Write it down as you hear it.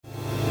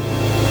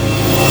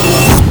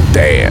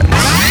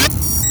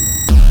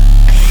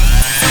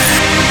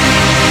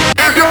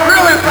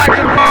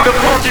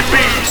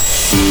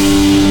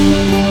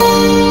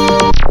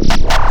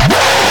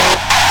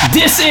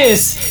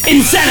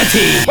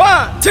InZanity!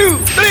 1, 2,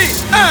 3,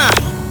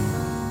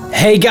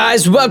 Hey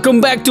guys, welcome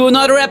back to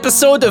another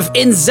episode of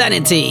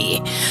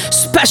InZanity.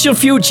 Special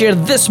feature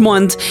this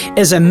month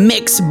is a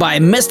mix by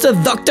Mr.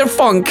 Dr.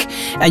 Phunk,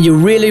 and you're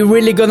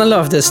really gonna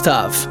love this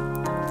stuff.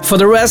 For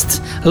the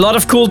rest, a lot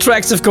of cool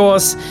tracks of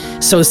course,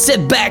 so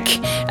sit back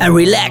and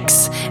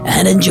relax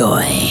and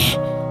enjoy.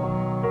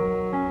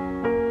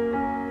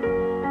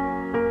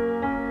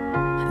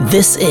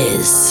 This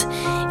is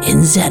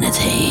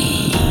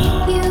InZanity.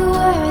 You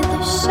were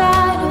the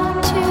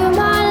shadow to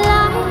my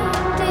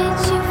light. Did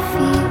you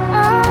feel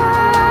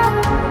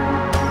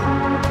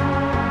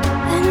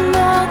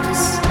another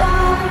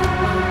star?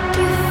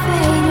 You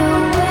fade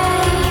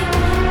away.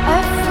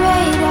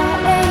 Afraid our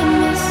aim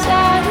is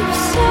out of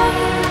sight.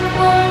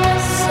 Wanna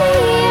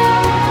see you.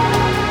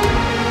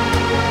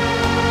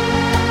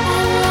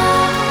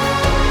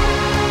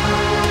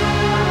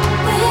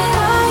 Where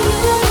are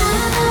you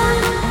now?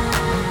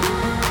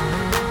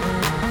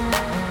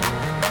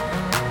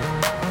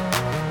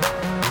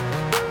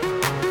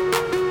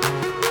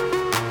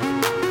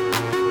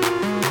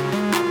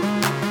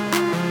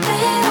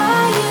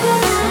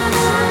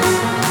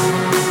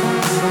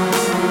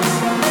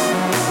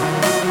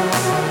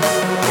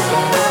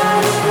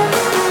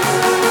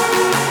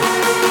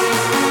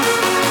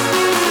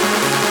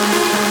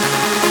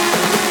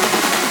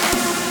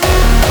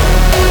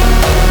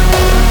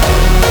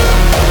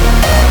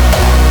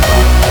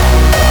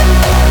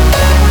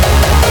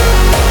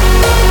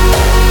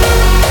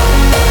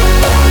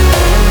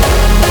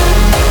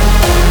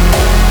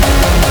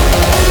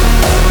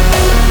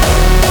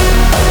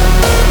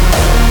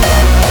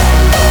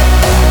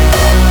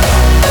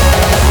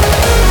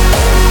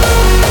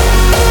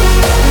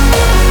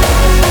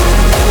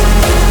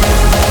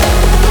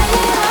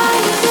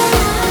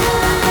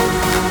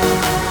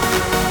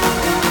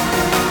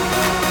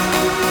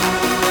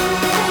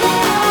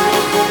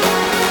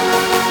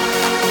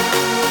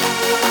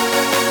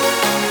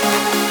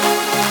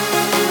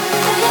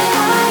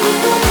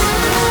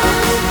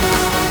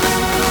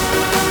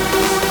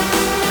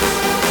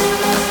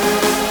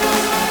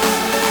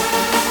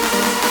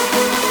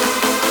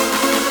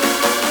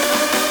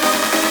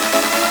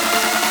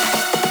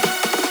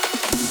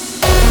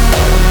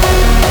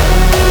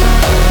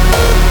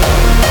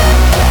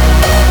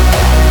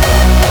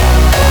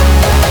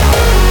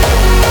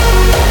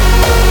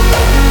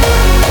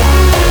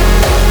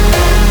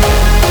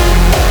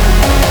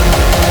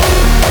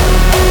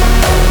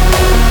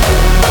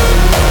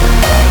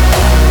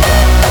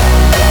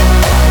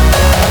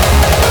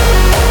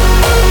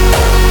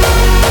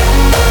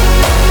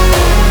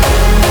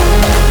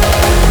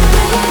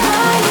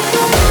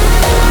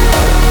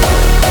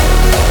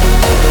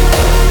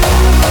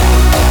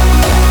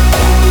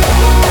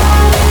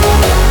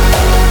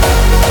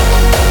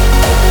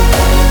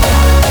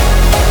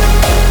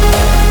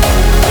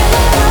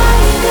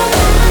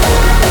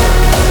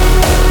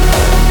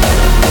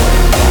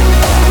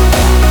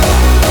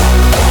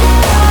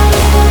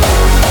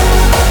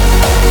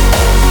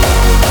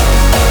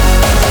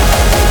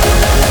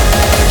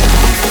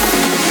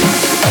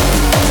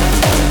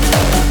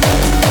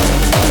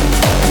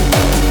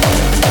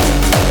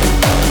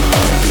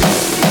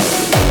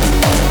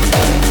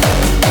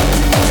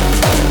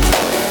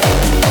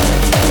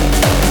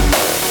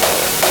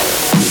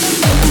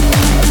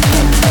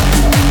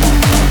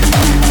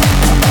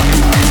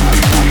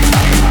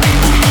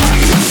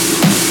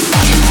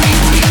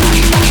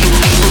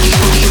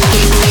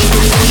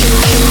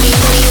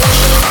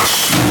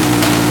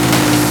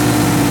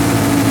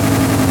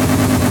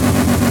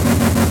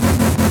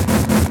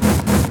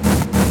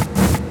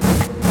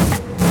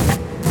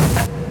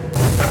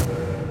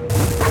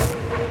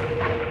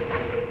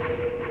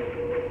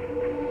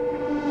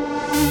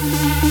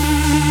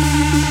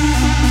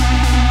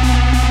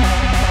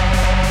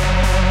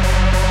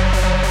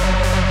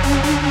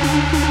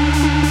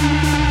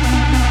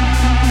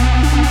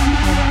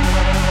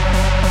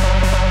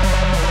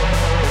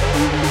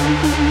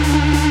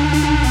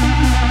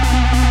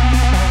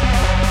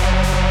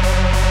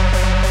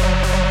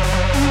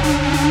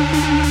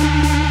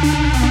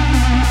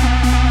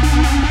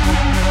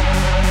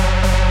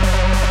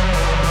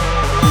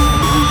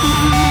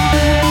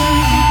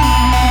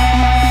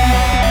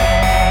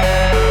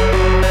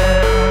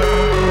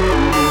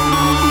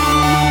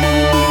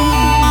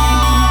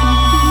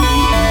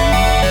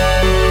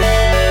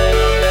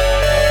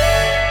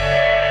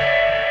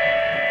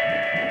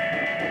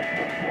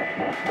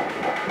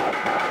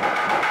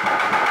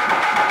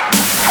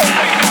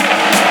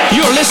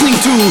 You're listening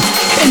to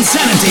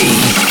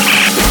InZanity.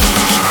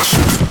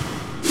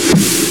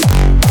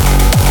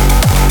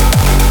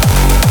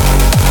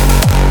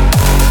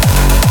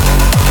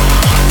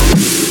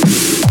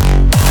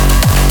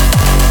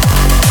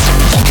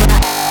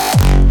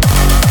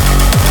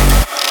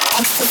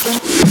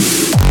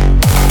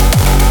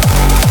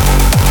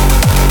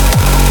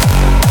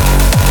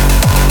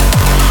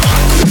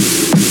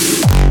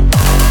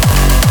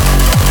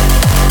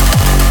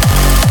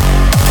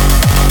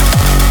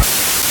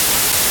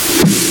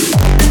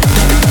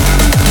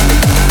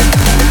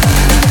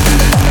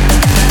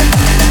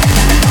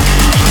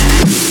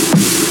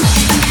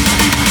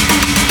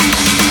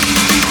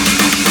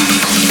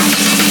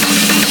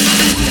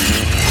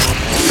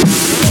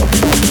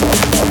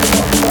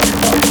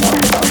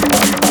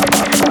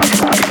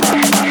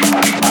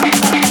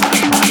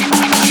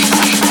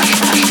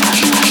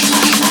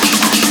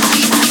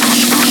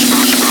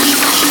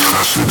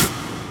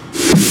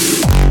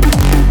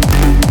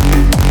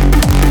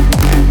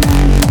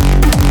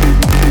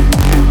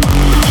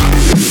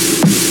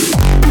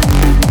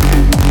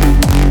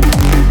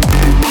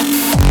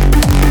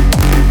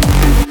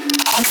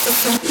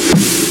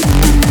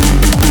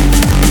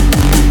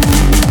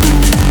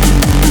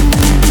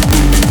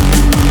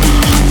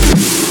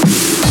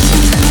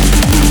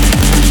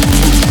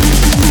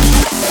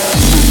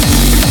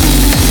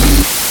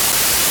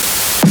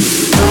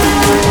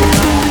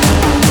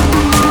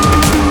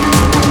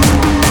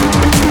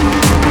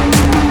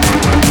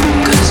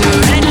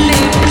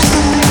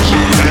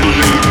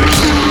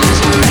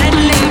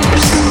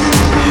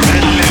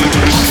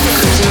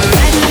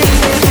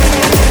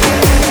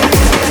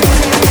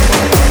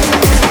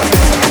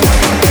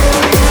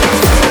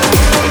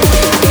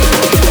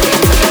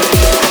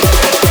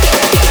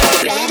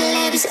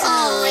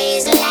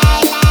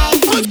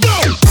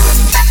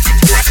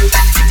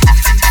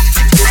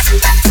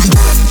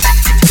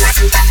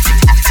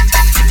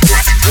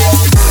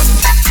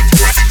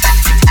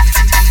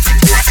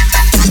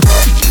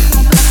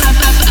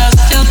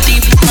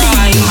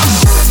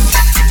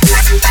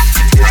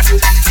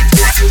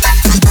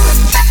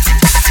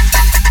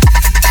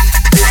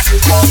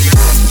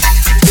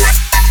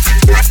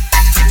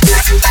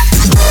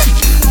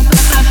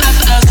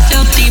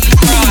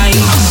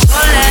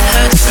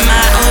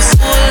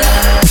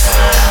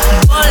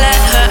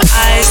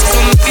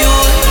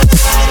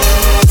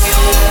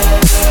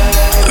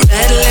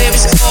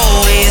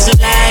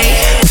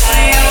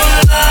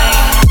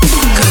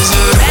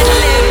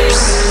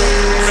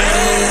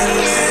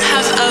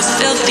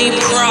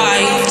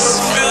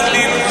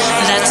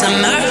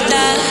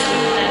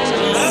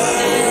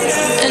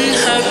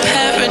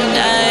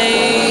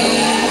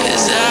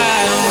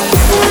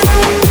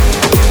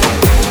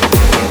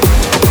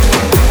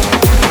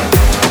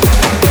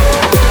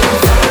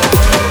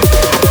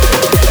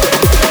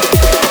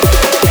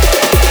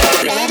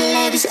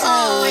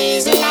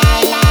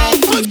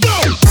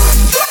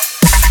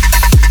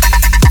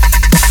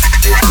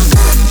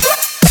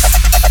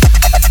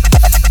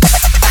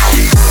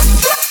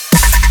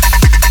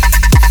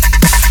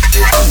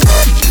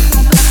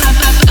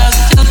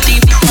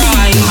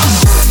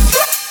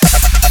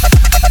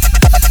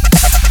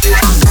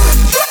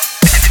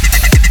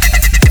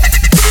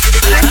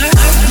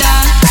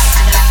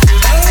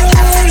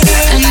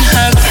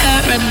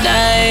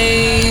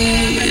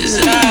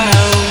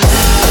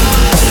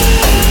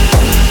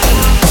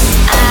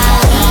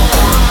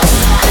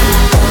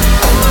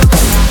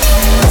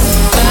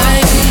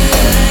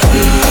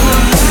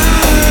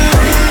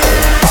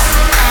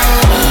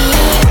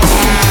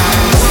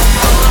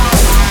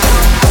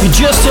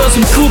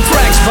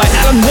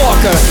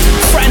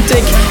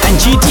 Phrantic and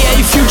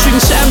GTA featuring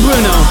Sam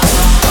Bruno.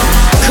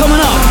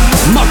 Coming up,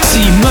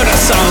 Moksi, Murda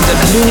Sound and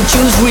the Looney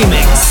Tunes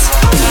remix.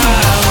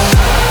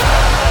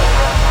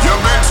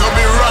 You're meant to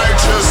be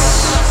righteous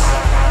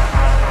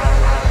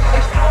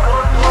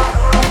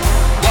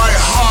by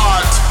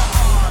heart,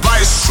 by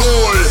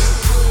soul,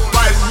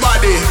 by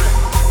body.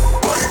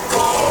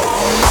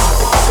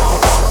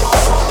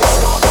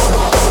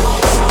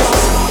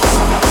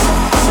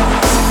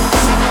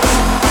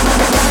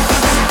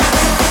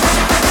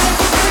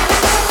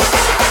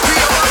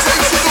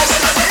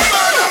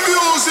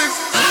 Music.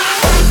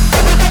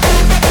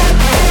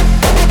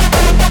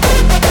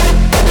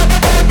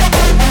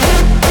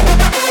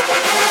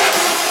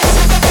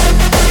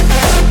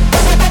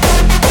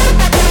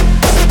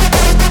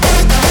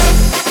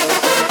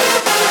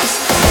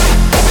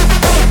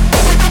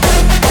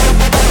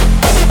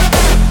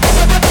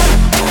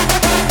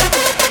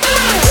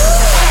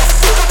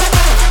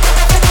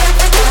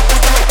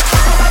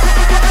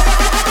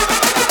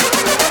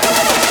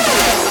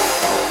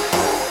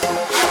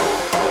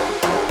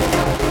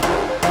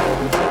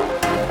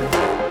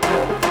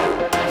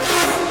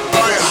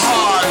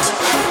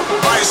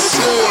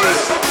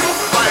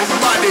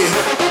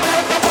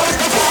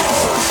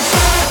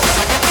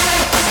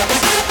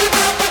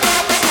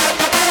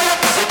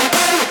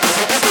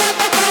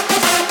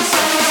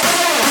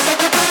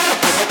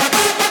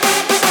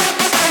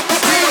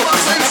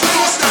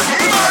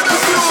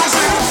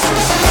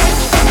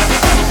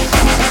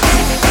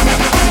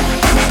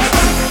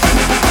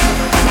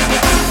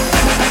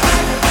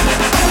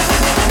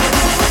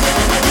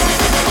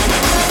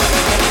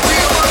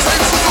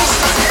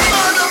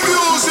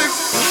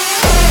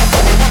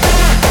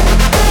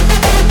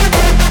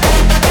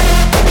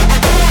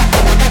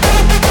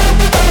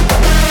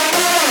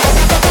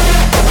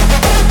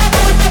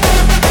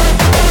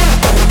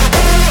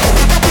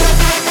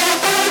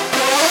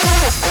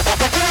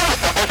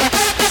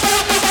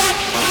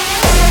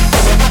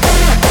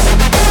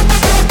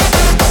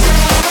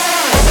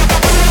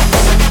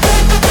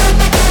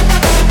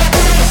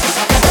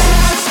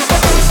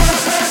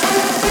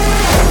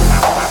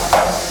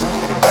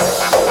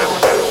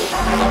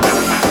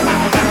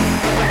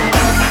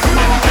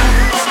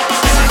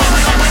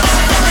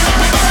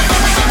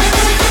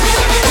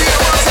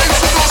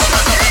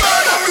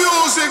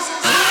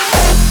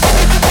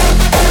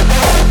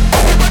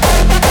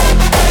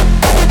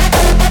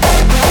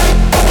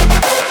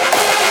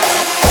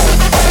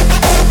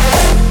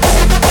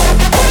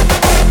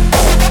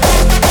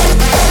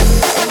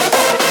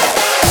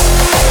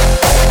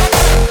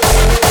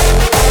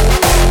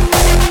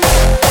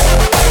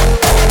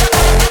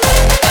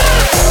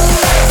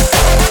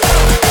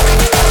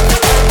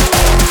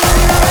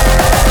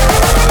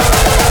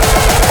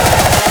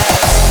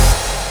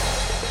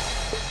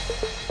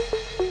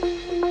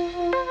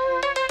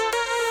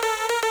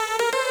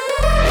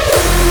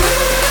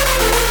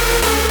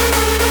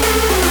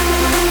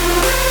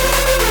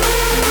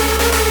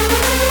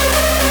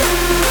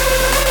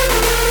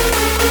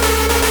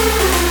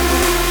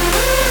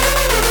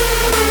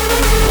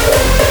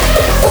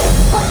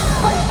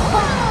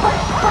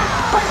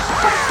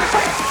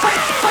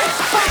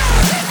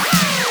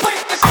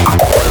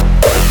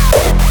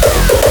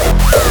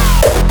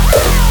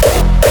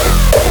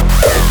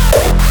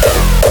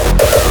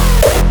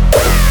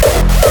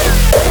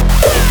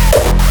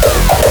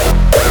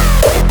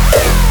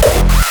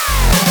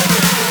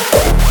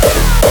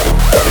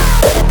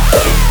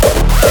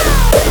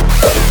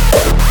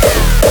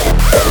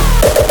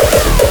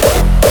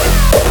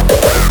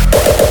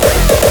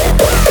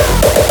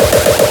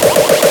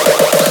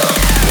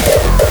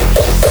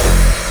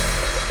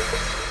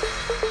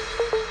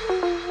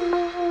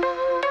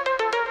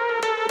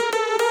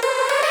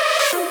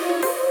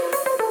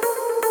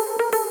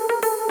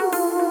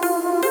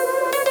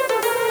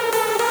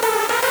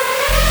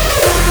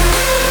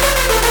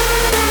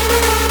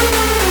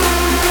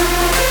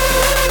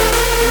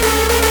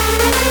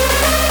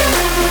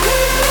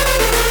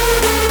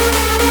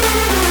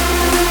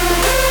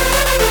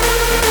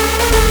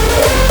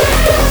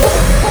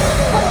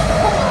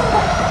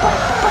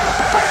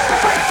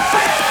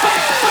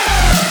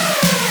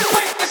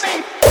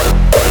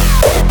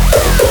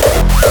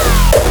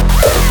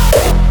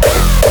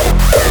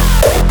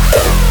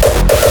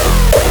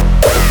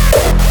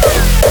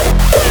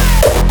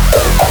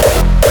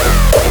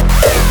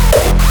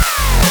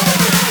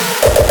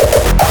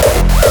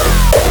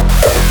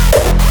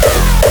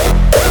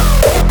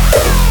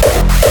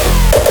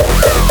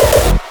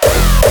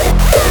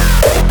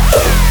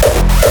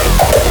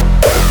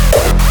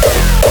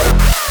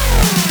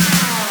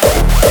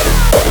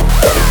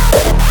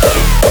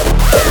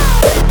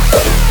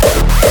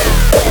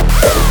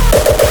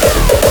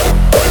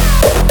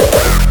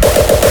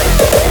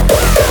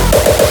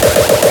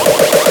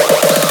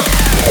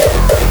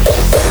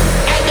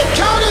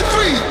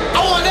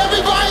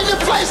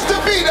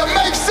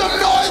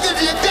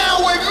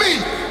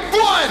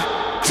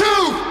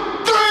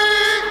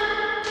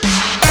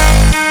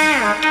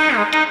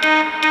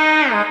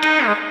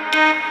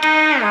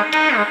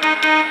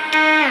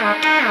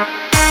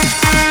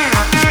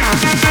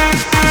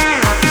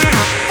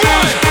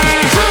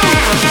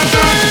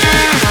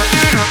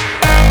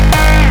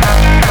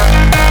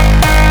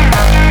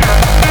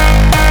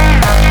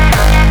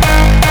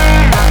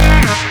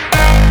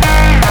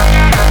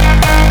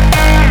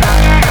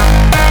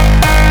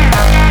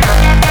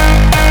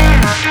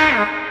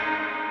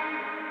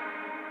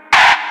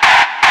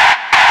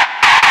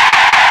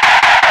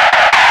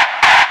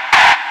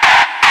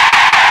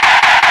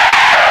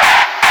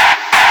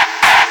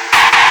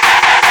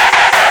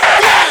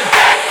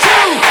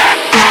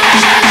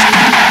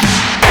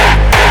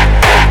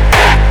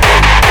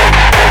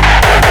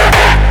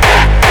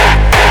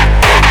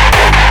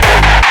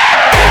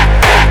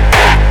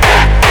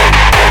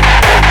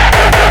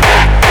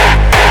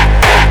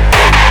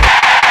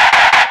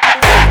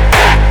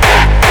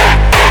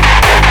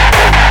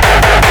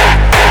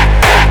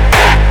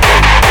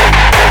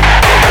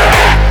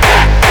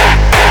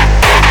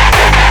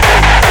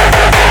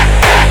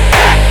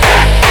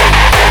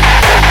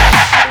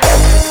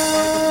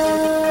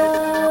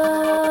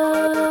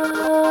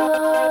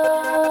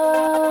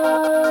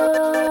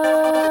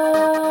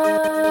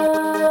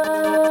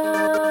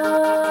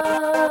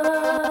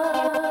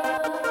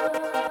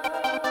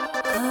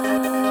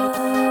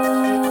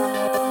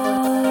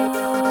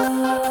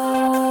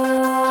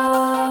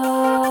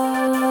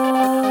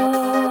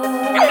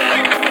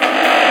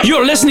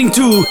 You're listening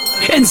to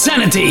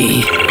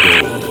InZanity.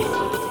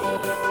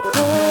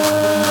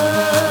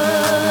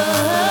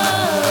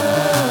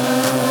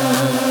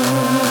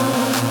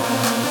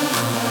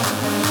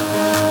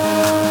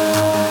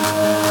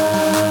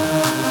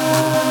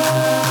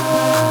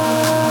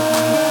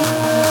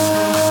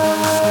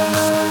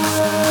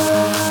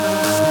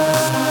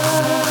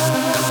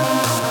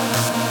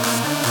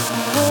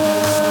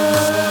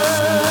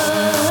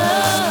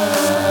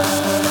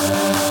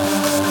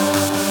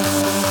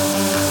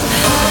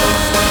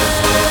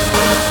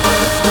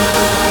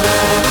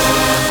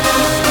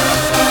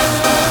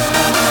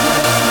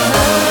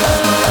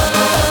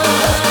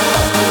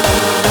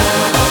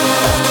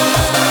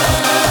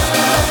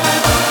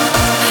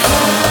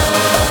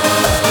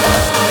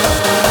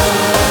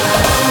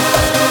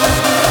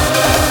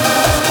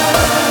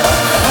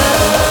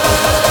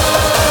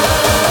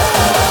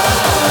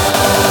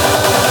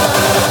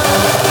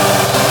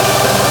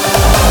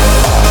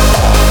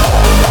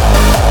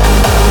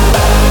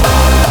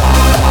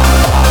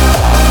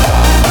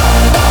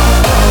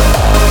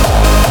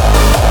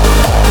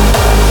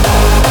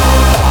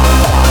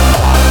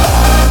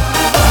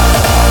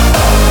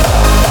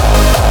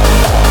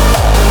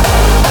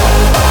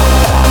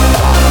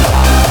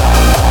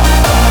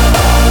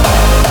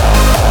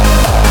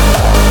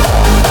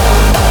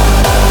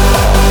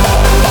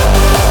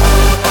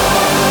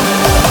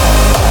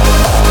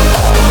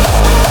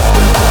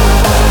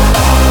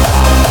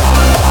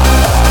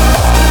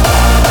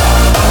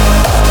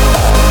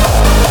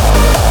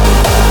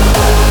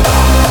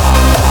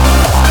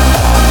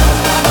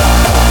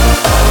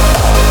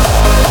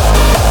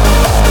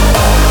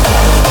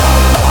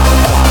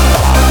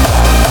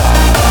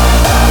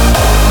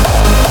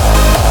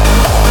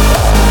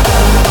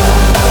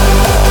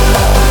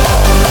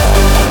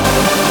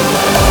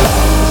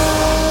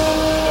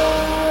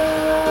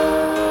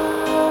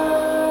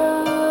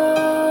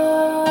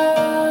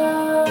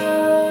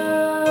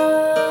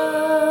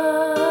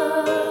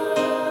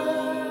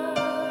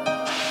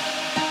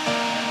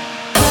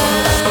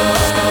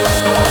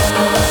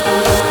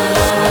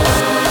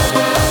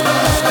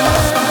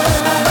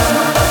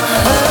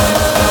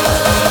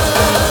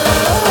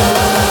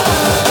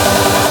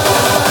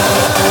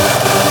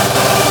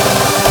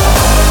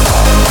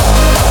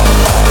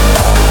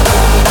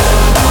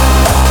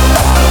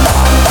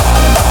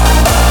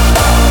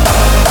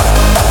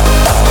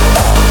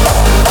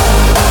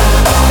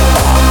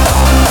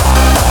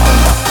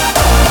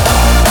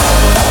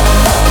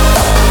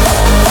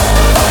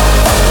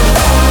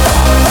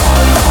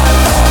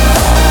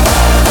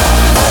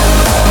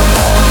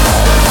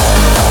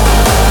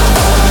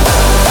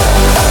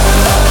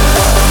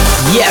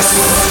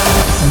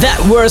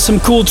 That were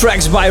some cool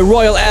tracks by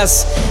Royal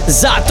S,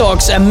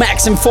 Zatox and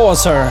Max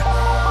Enforcer.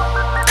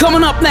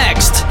 Coming up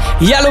next,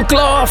 Yellow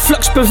Claw,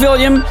 Flux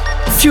Pavilion,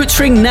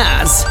 featuring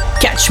Naaz.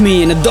 Catch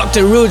me in a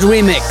Dr. Rude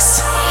remix.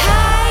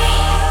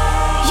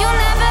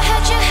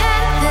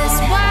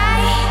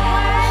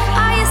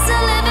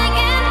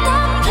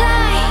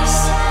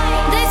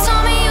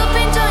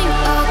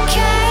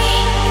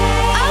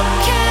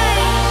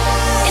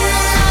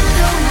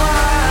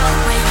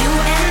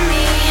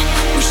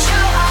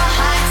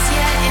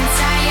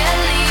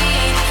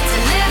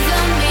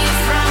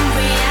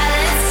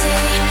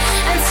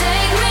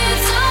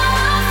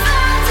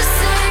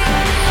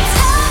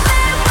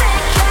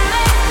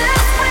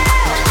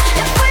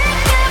 If we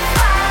can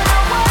fight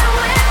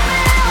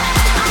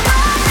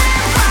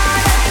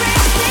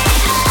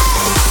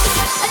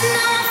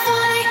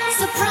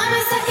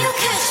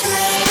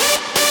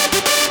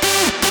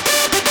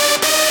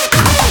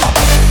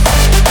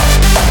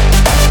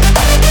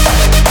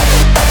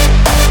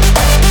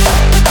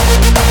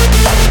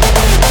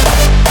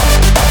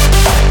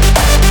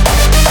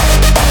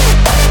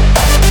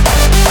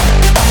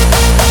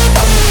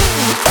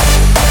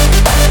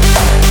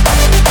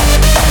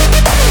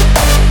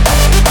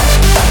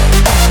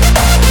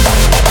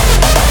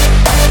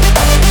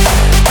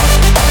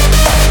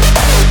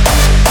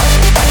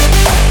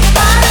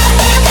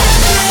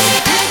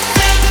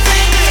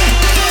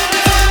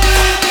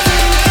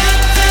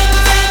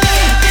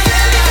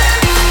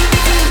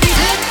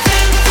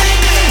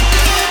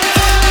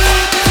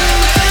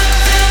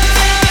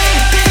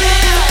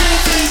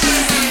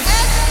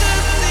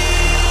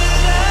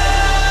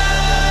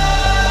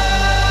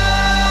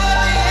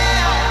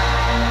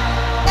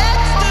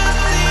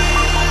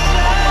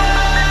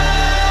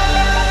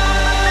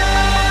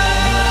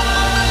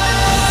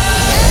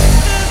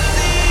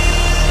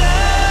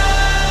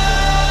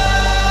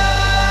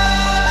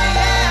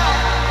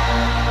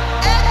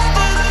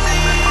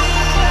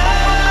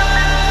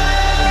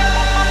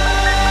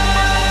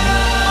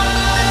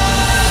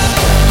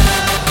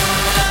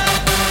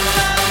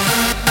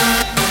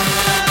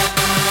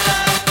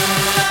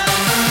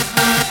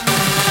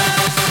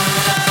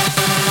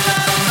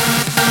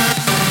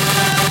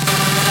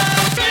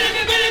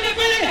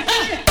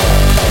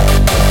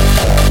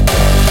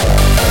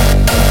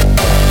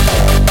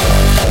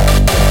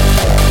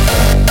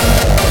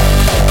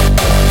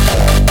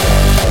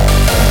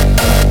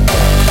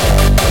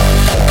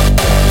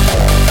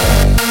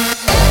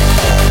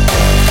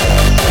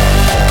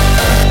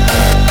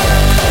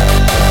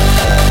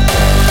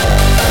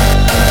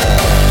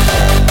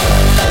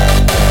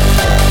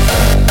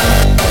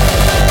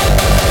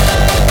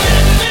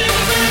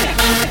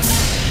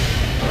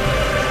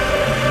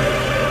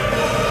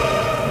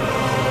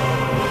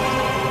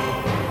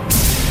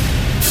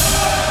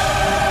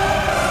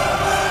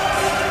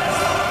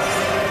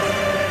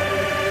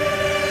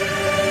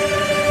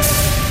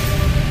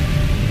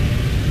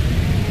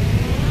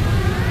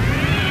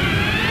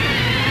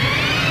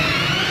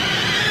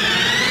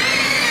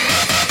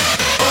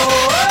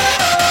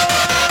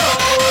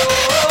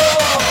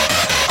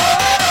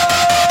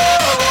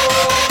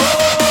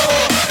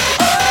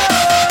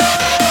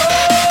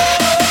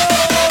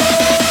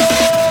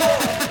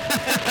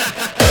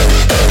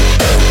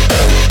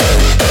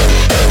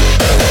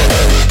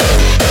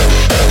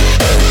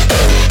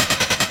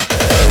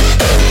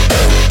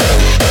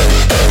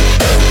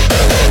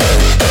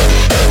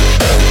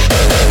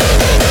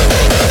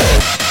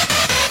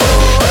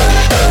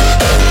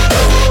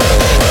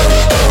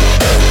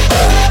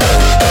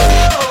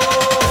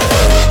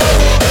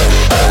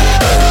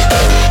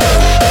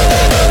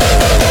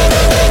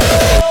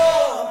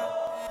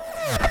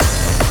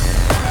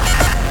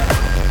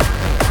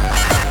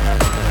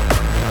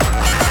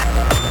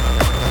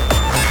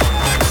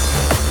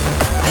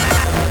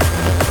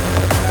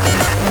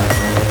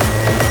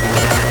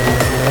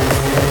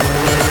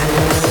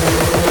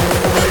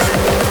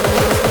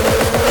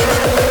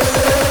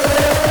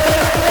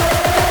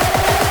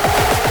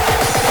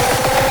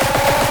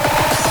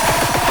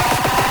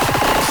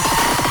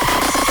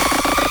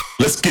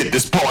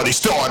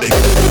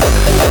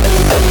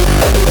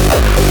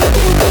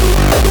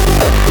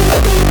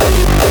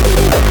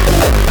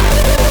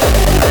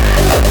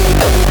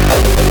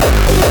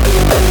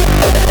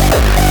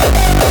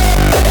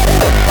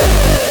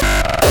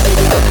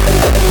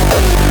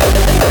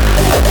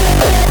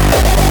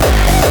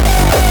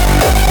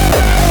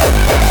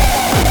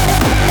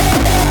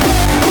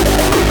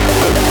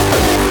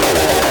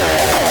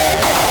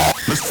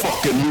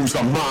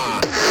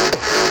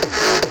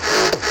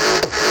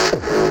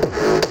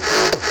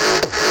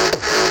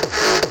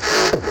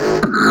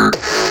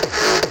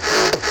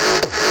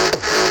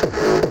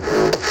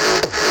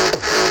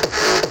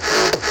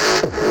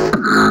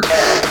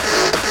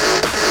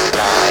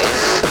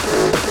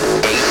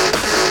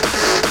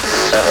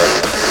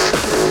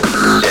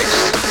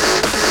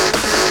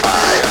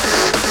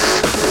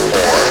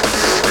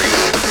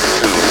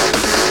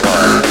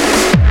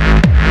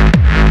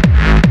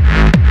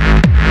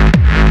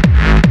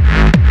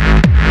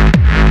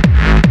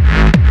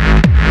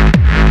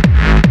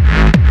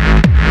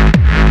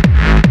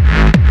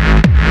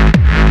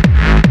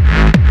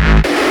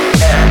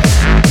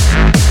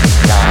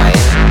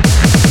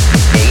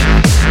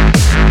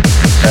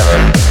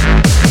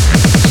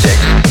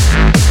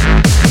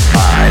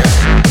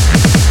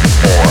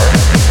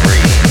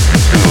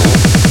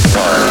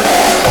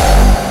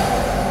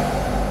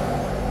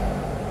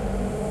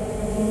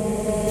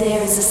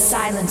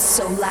silence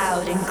so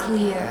loud and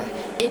clear.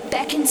 It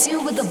beckons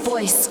you with a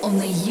voice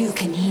only you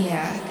can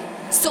hear.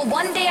 So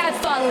one day I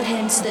followed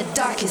him to the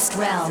darkest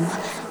realm.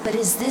 But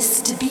is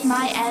this to be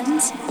my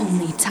end?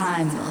 Only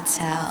time will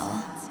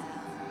tell.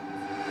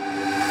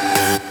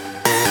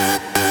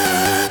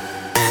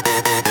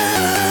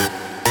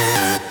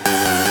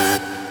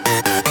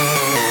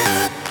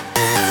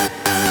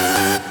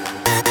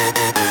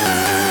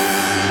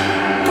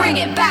 Bring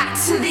it back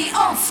to the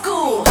old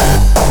school.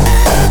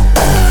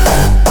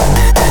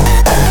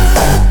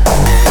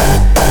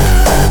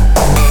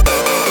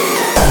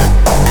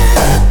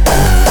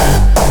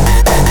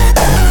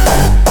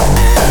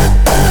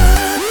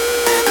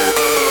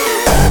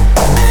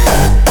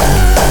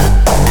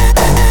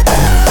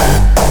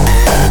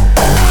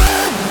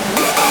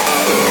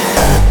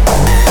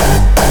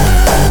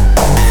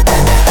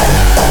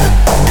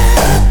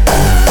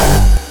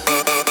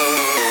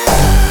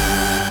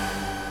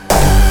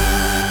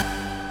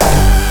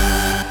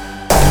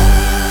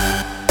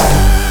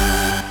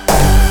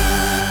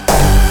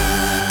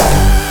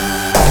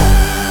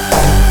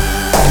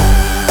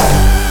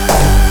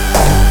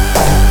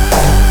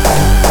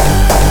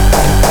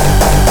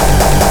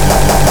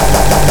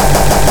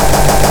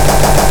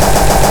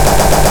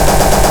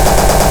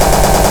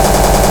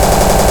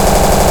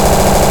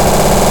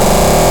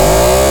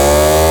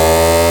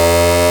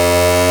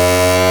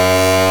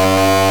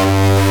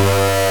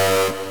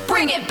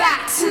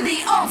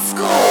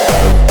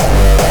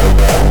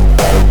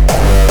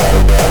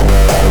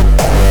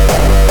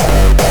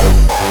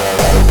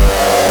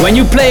 When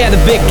you play at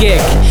a big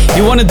gig,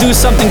 you want to do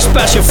something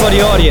special for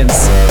the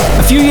audience.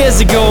 A few years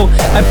ago,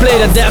 I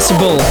played at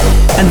Decibel,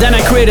 and then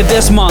I created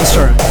this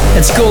monster.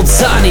 It's called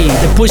Zany,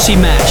 the Pushy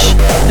Mash.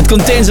 It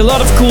contains a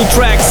lot of cool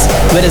tracks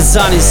with a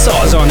Zany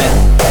sauce on it.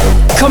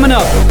 Coming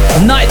up,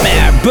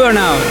 Nightmare,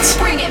 Burnout.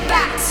 Bring it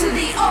back to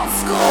the old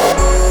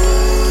school.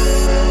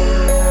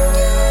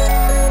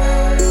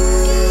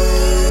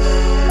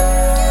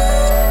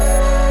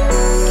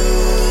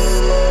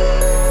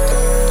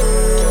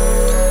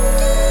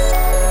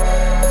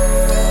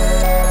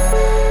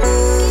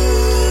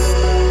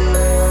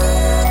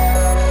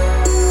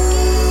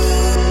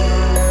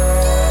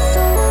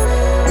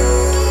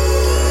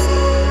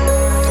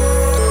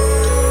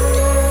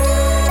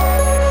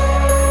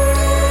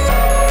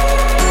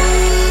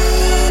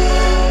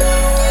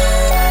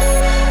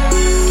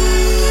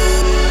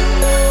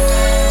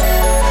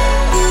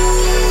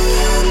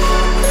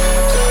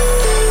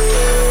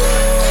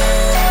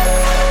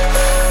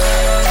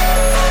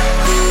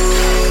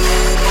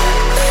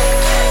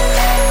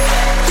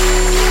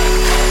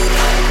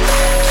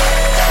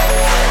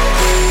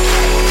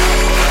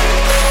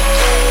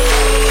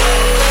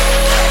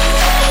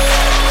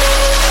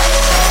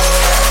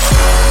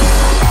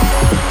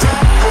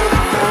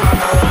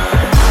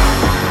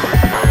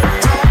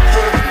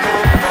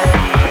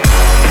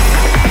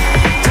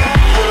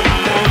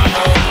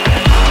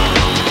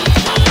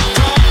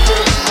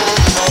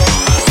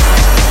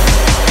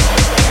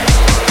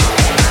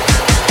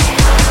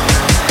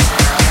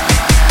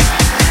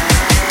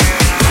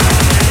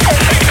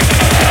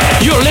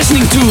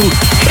 Listening to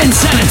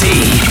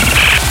InZanity.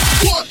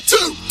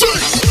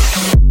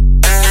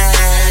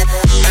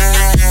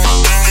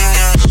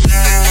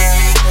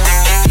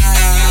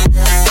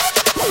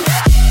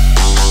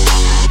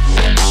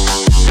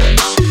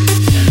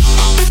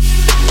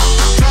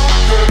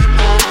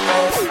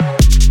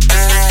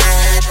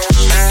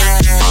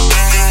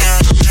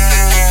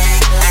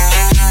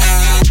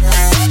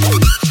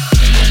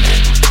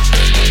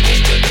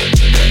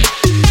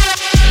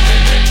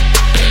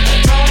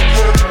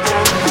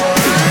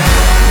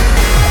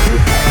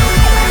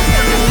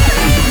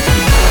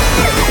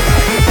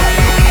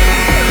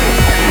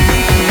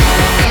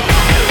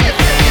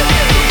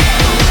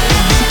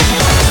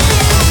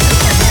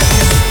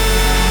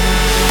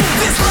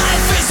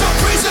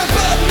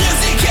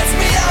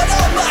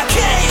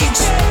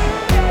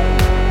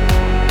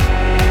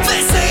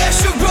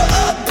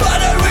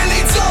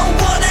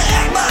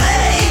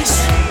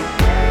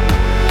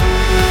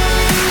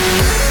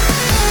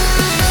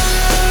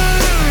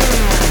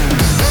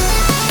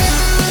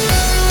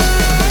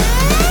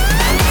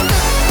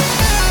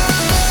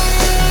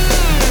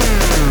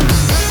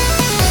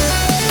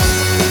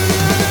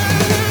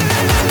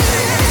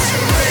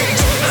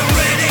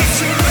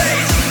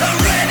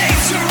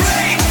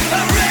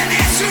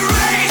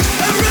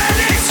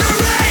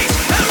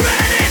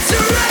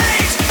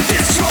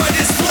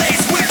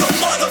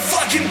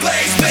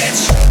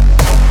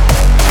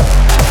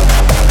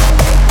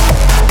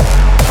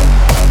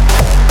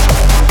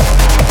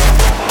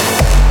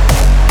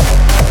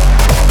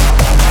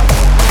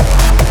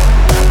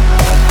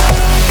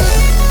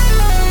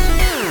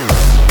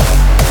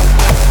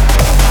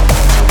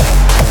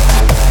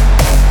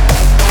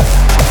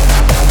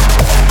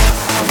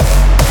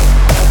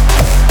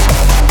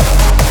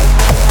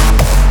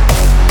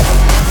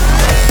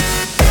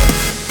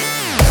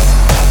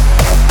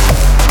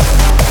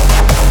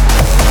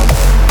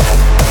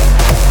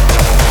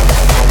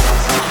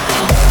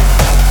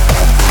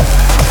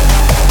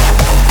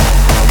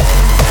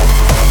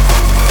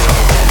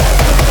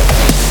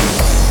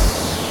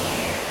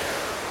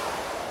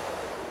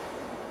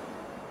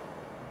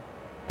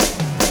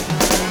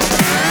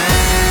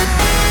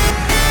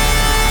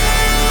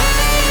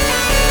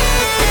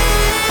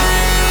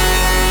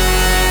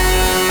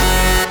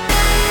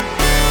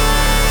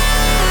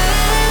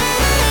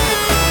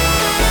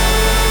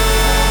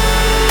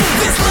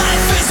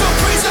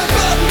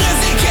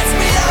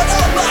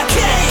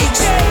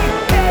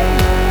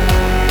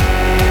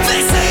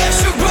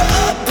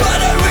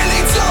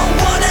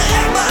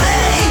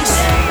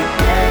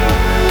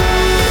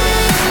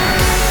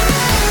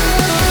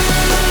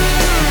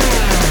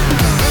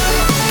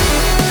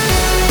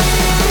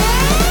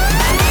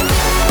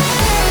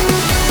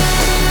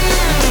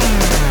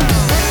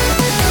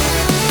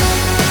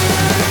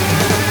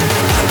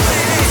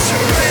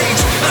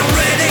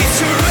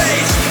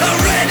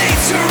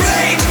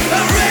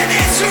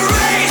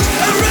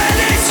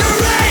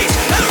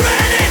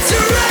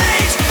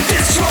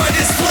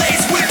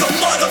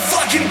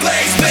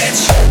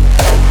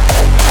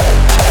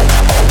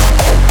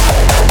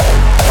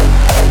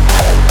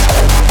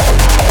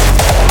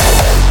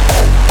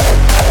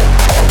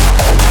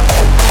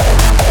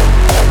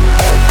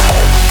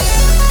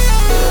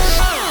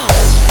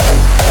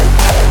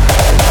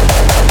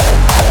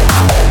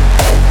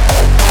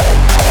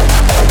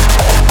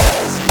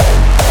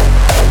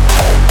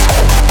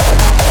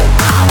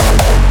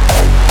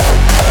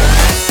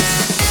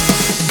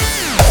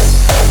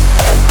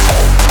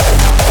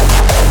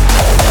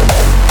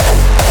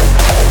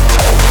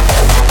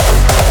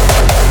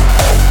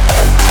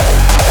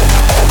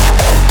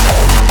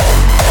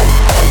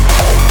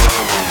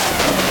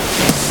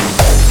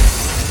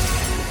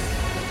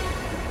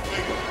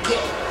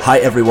 Hi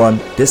everyone,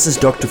 this is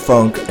Dr.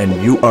 Phunk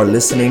and you are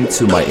listening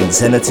to my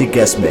InZanity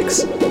guest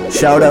mix.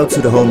 Shout out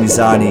to the homie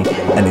Zany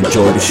and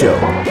enjoy the show.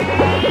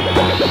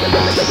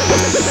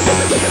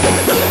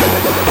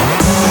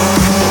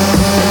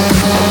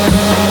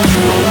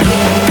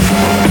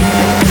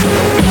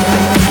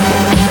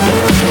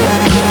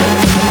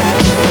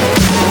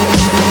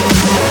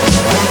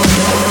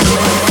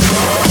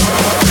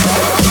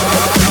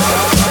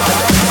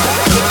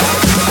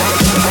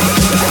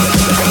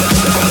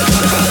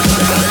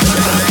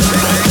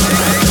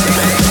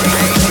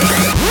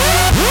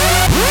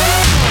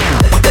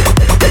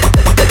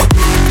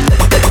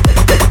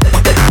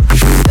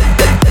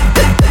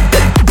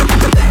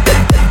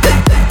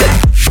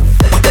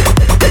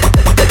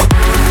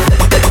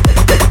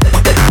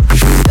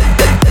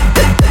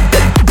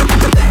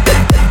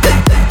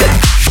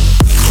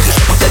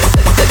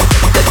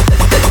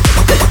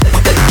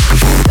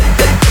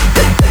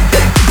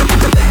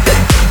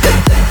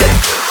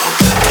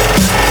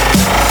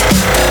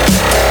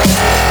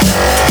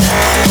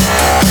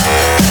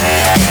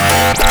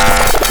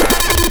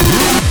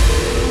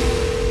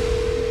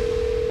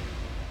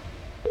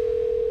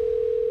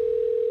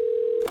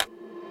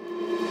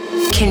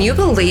 Can you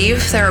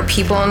believe there are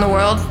people in the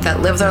world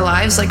that live their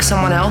lives like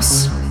someone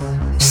else?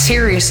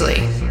 Seriously,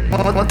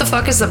 what the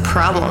fuck is the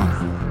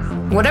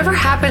problem? Whatever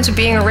happened to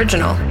being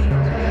original?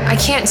 I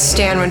can't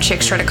stand when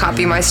chicks try to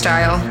copy my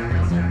style.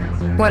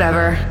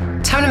 Whatever,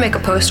 time to make a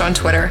post on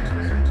Twitter.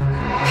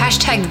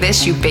 Hashtag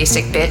this, you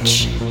basic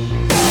bitch.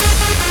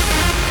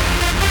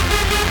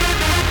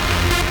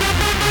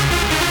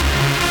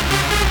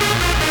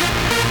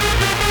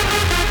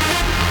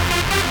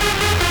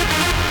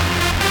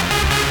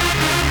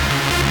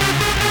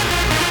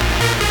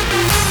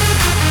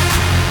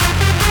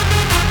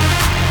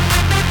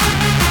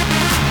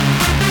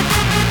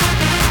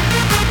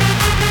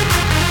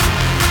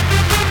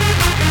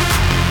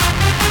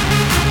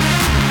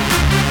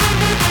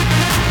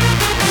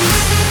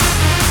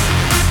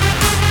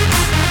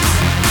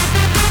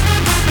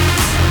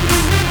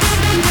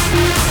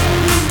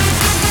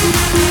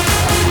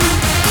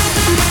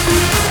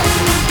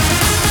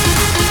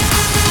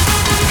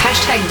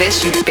 Hashtag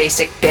this, you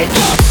basic bitch.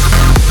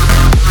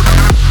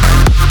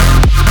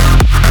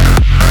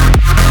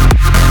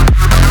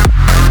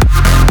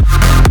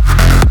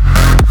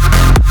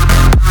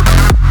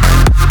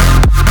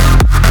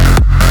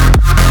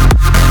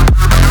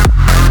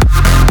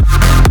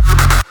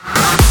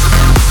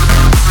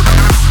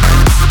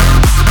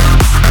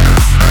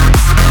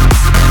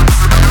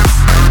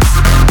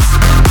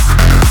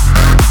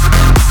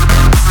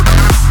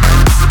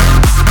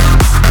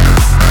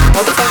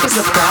 What the fuck is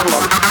the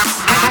problem?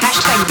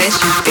 Hashtag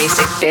this, you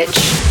basic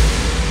bitch.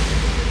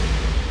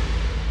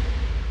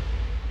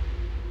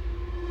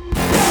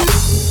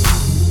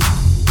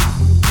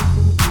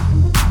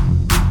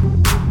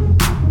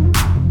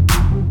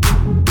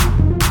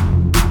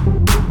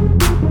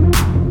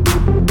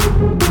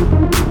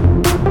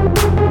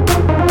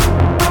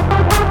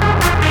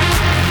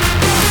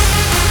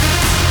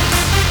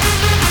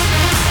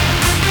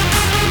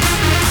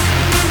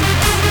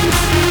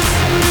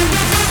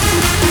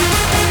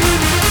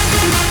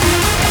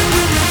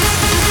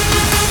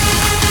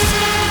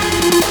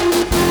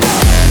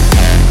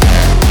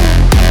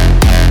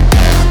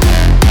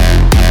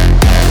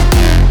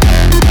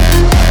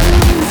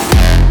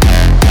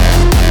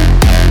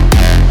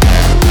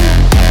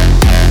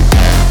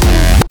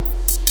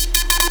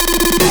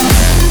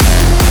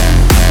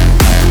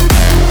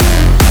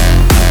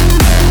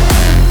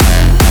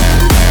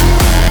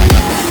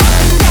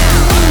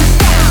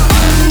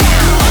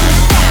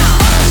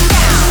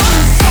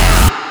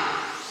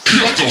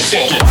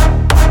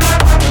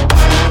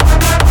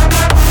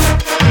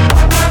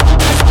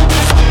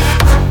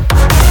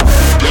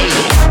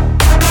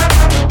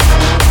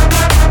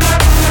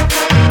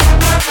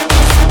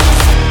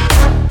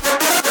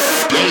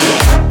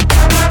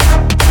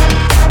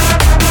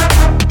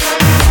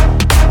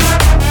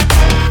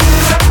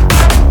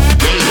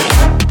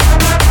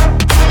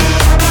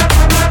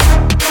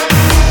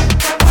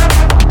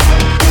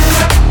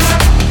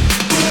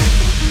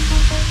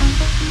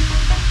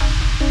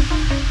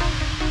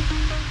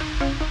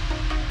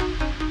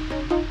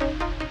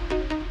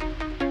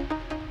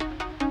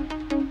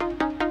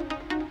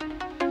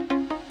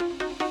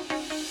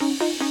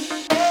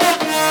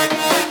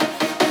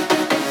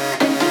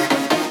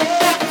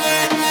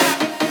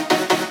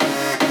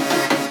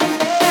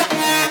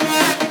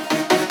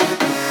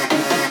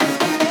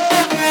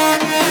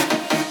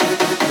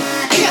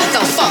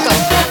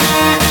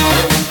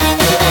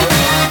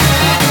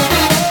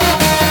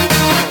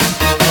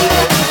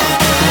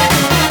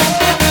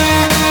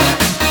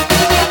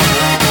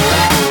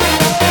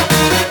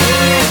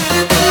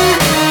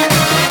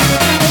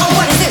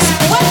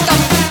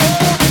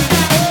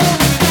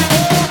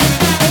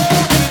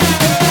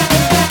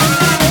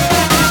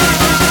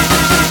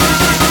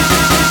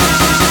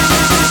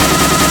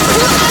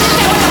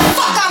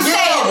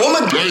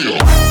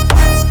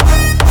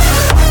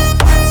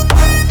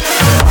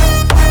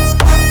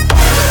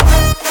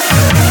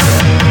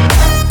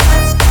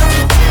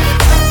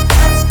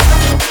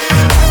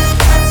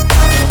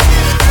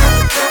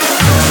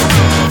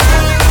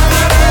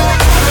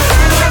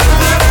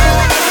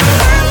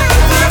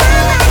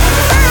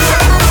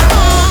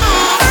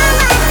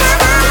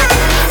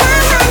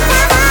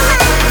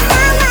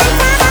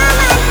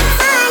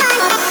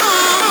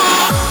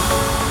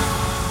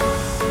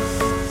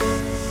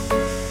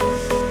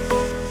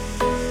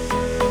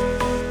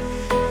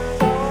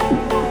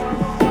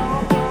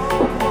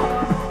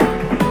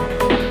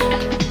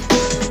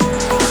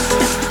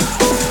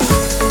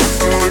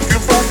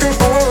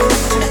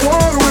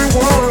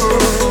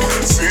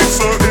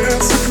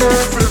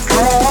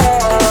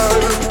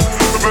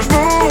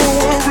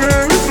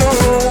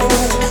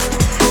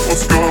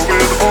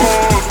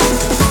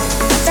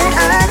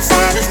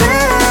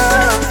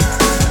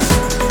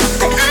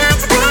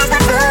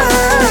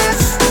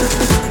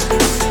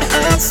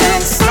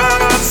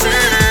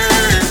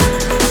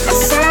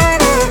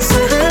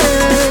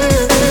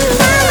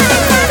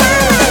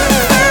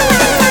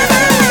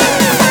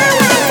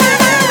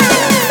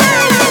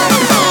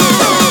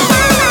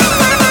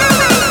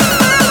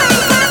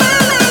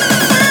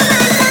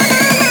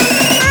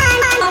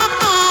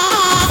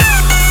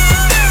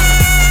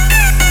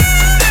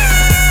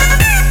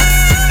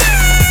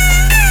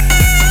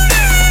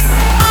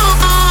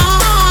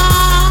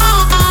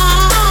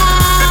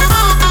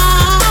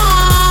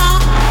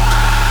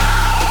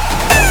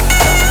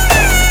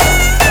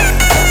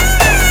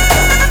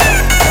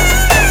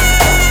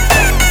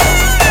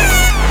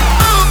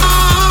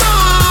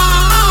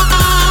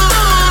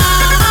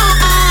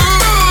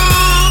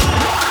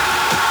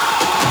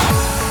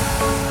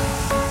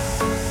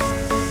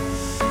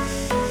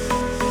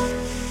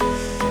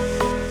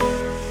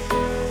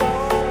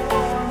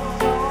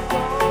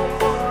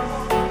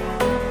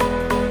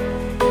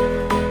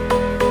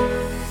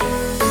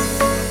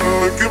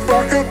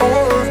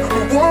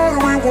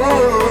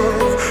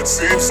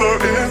 seems so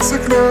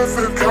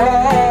insignificant,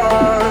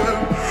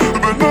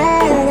 but no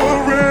one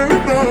really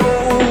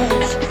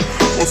knows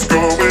what's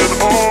going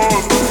on.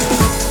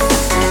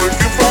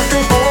 Looking back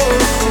and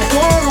forth to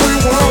what we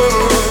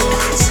were,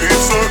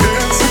 seems so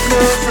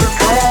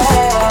insignificant,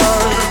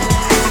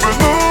 but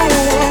no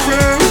one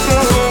really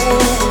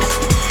knows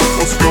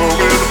what's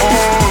going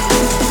on.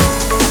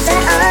 The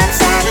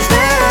upside is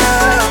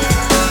down,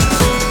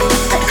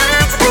 the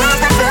odds are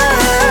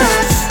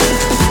reversed.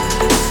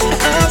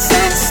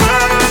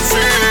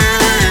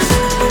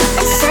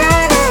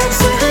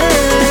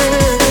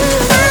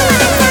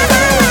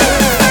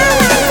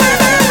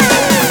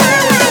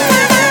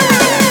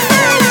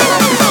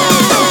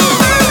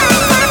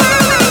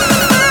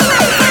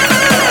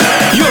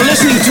 You're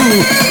listening to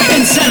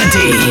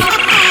InZanity.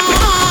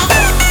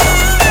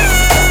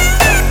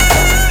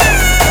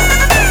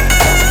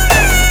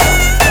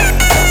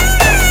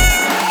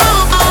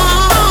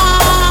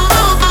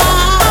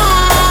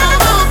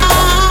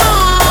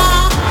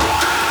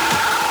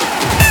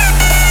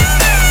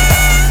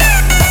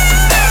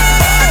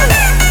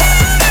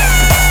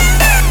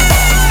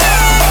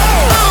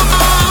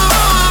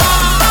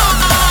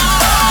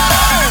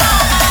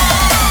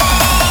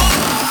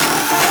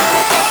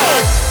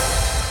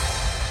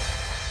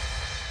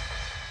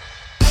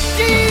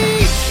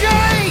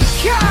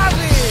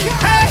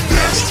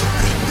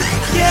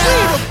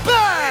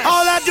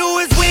 All I do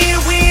is win,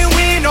 win,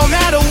 win, no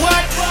matter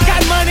what.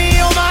 Got money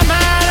on my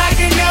mind, I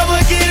can never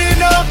get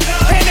enough.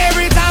 And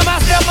every time I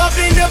step up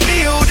in the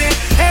building,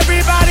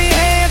 everybody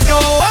hands go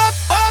up,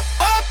 up,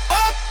 up,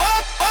 up,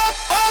 up, up,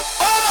 up,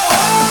 up.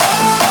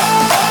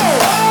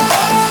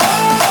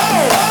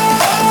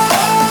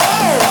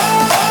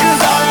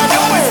 Cause all I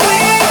do is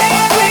win,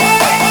 win,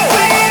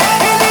 win.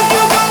 And if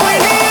you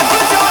going in,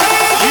 put your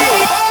hands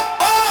up.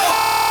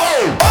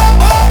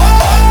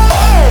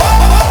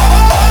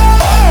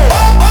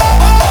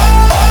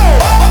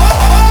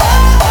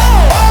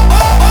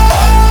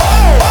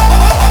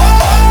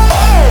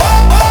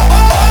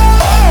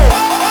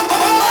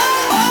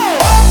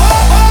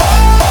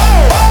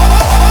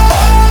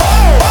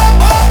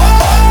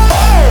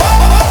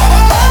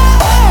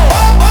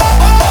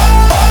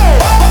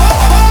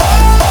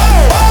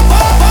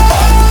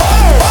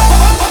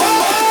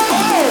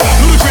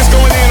 Ludacris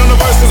going in on the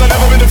verse, cause I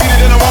never been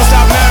defeated and I won't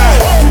stop now.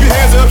 Keep your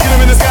hands up, get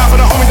them in the sky for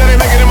the homies that ain't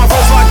making it, my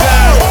folks locked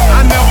down.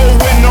 I never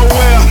went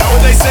nowhere,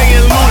 what they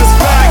saying, Luda's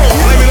back.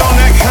 Blame it on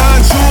that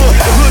contour,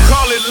 the hood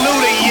call it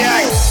Luda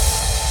Yak.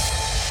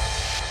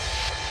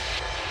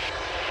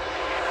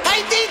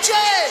 Hey DJ,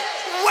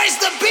 where's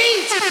the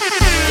beat?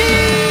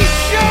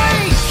 DJ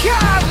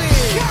Khaled.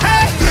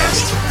 Hey.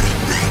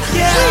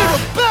 Yeah.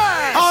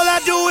 All I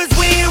do is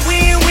win,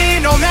 win,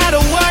 win, no matter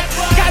what.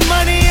 Got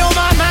money on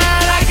my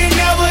mind, I can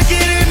never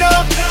get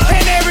enough.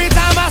 And every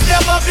time I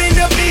step up in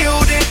the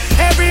building,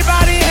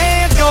 everybody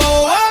hands go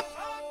up.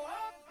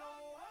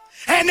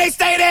 And they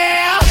stay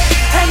there,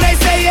 and they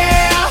say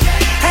yeah,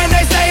 and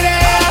they stay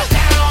there.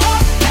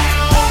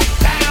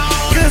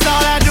 Cause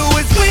all I do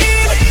is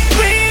win,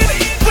 win,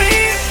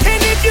 win.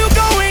 And if you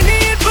going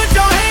in, put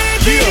your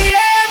hands in the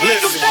air,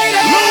 make them stay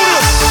there.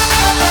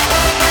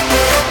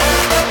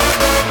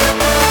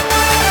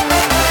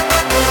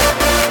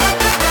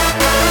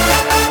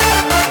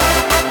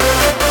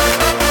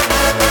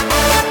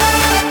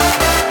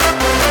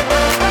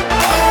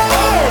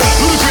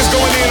 Ludacris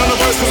going in on the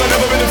verse, cause I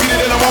never been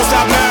defeated and I won't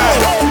stop now.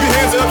 Keep your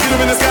hands up, get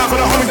them in the sky for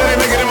the homies that ain't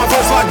making it, my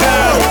folks locked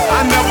down.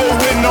 I never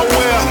went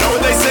nowhere, know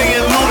what they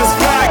saying, Luda's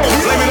back.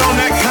 Blame it on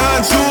that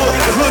contour,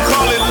 the hood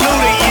call it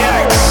Luda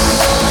Yak.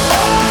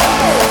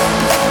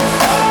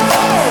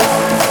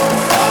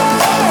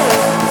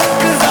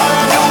 Cause all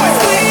I do is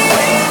win,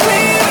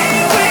 win,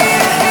 win.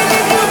 And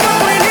if you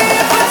going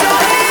in, put your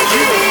hands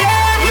in the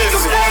air, make them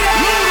stay there.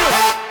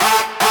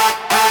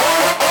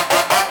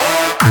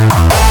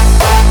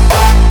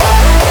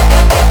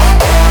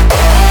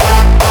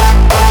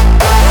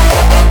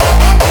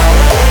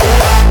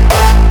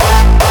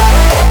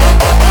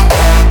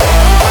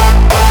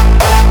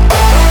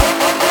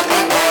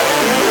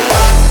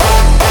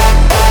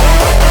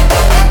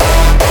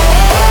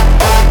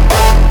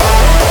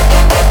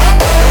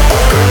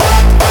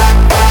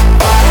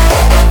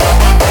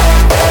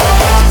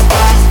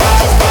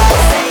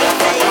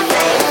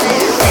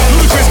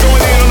 Ludacris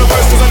going in on the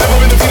verse, cause I never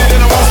been defeated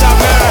and I won't stop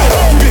now.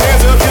 Keep your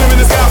hands up, get them in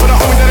the sky for the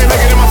homies that ain't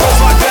making it, my folks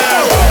locked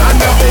down. I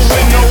never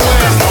went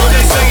nowhere, know what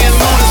they saying,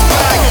 Luda's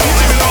back.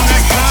 Blame it on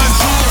that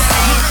contour,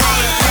 the hood call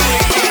it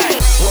Luda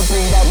Yak. One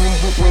thing about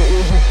music where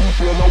it hits you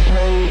feel no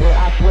pain. And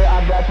I swear I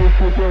got this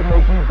shit that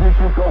make these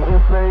bitches go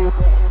insane.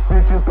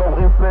 Bitches go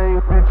insane,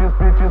 bitches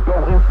go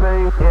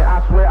insane. And I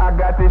swear I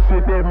got this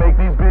shit that make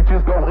these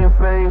bitches go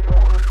insane.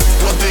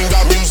 One thing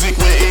about music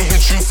when it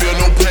hits you feel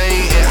no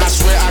pain. And I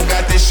swear I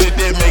got this shit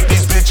that make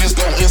these bitches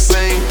go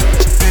insane.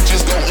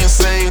 Bitches go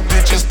insane,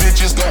 bitches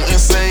go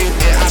insane.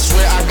 And I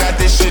swear I got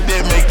this shit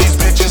that make these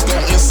bitches go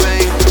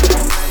insane.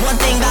 One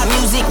thing about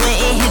music, when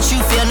it hits you,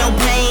 feel no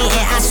pain.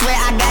 And I swear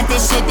I got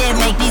this shit that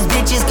make these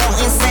bitches go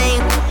insane.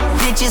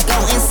 Bitches go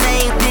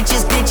insane,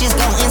 bitches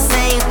go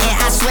insane. And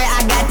I swear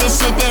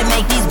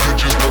make these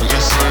bitches go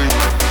insane.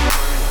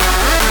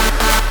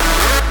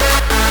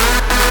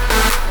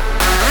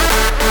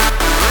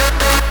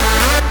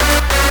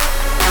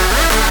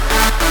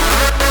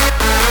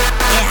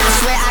 And I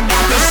swear I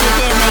got this shit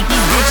that make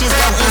these bitches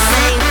go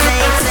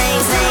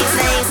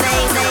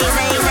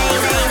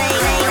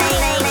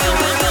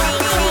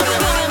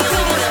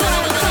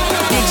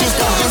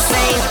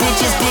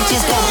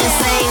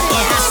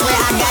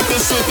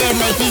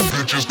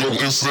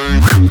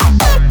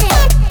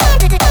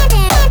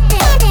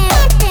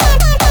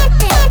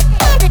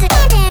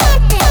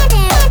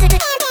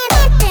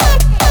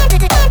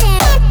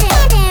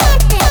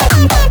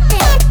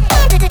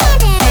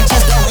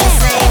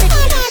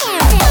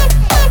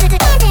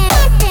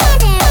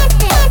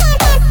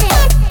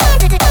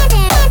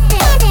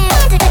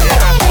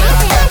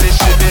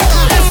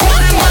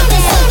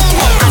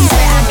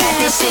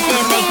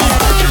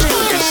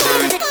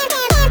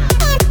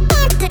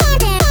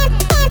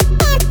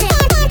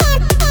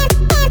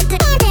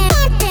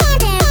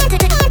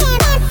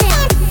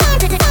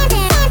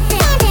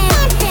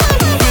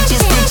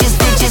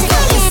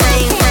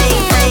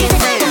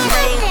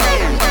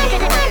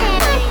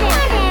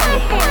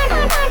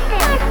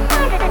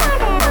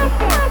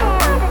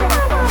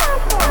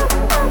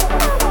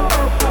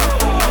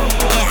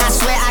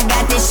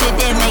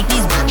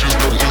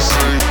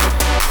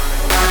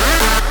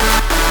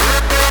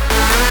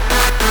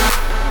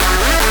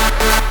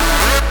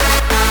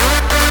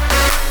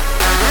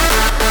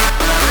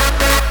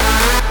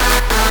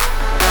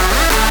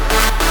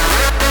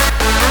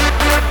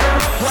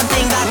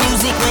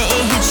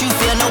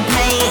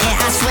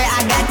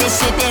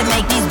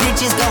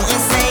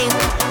insane.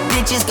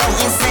 Bitches go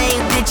insane,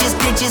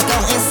 bitches go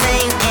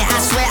insane. And I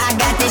swear I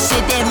got this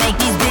shit that make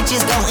these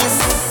bitches go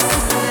insane.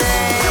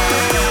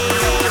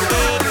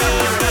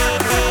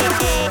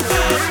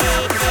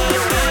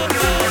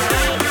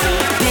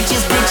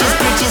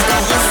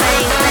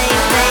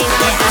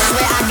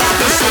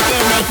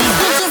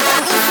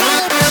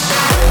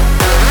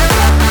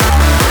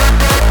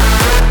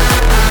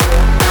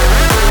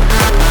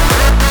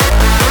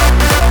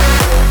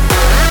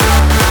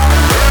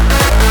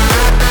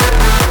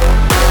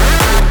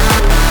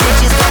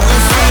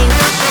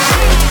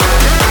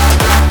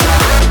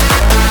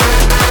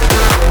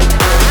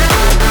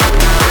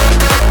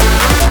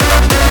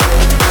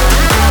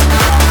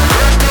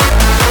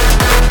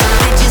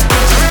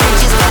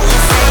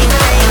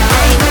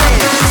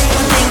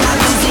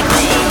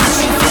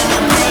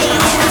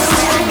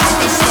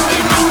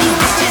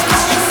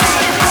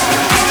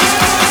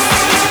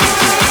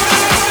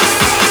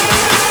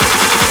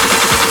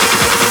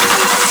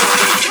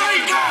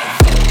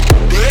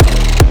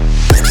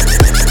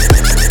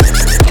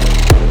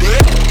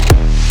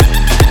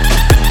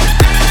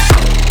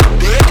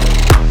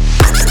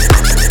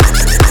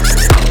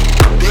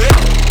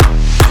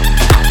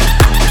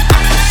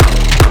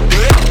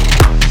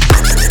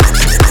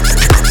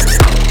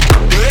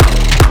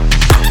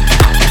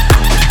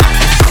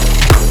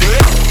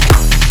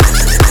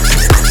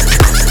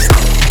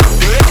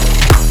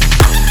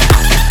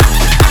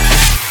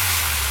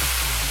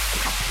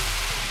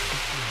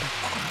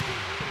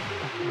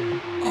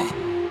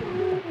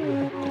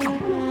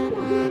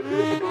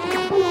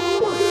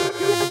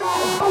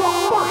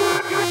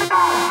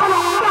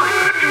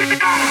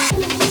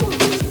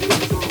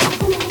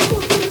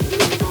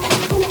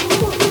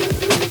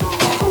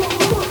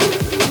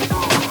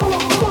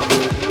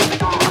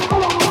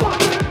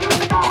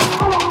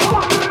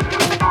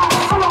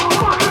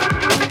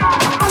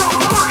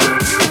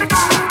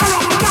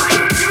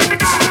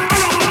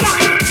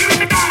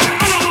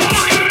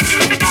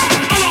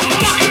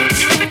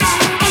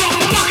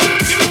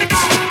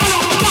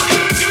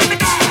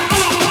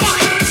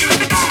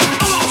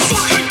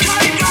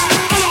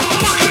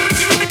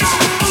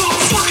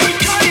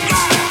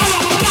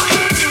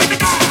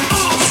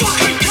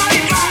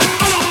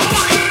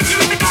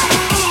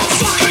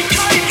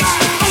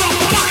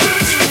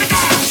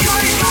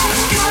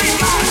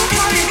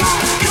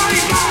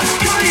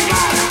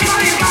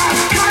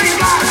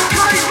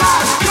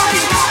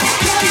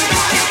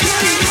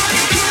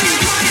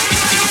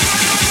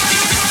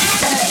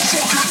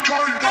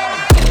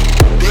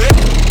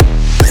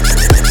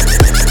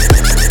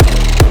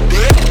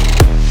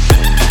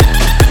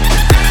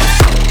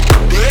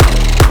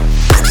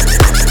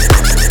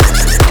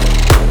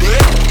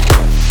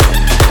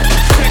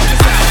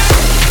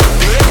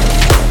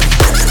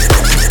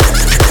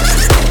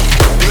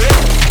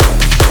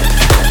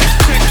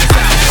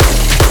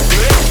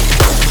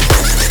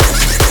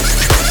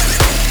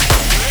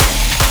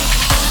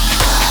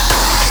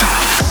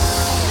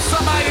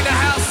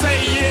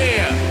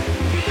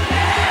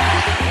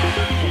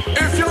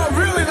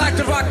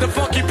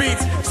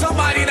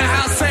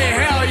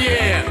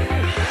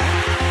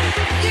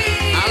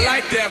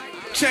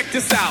 Check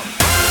this out.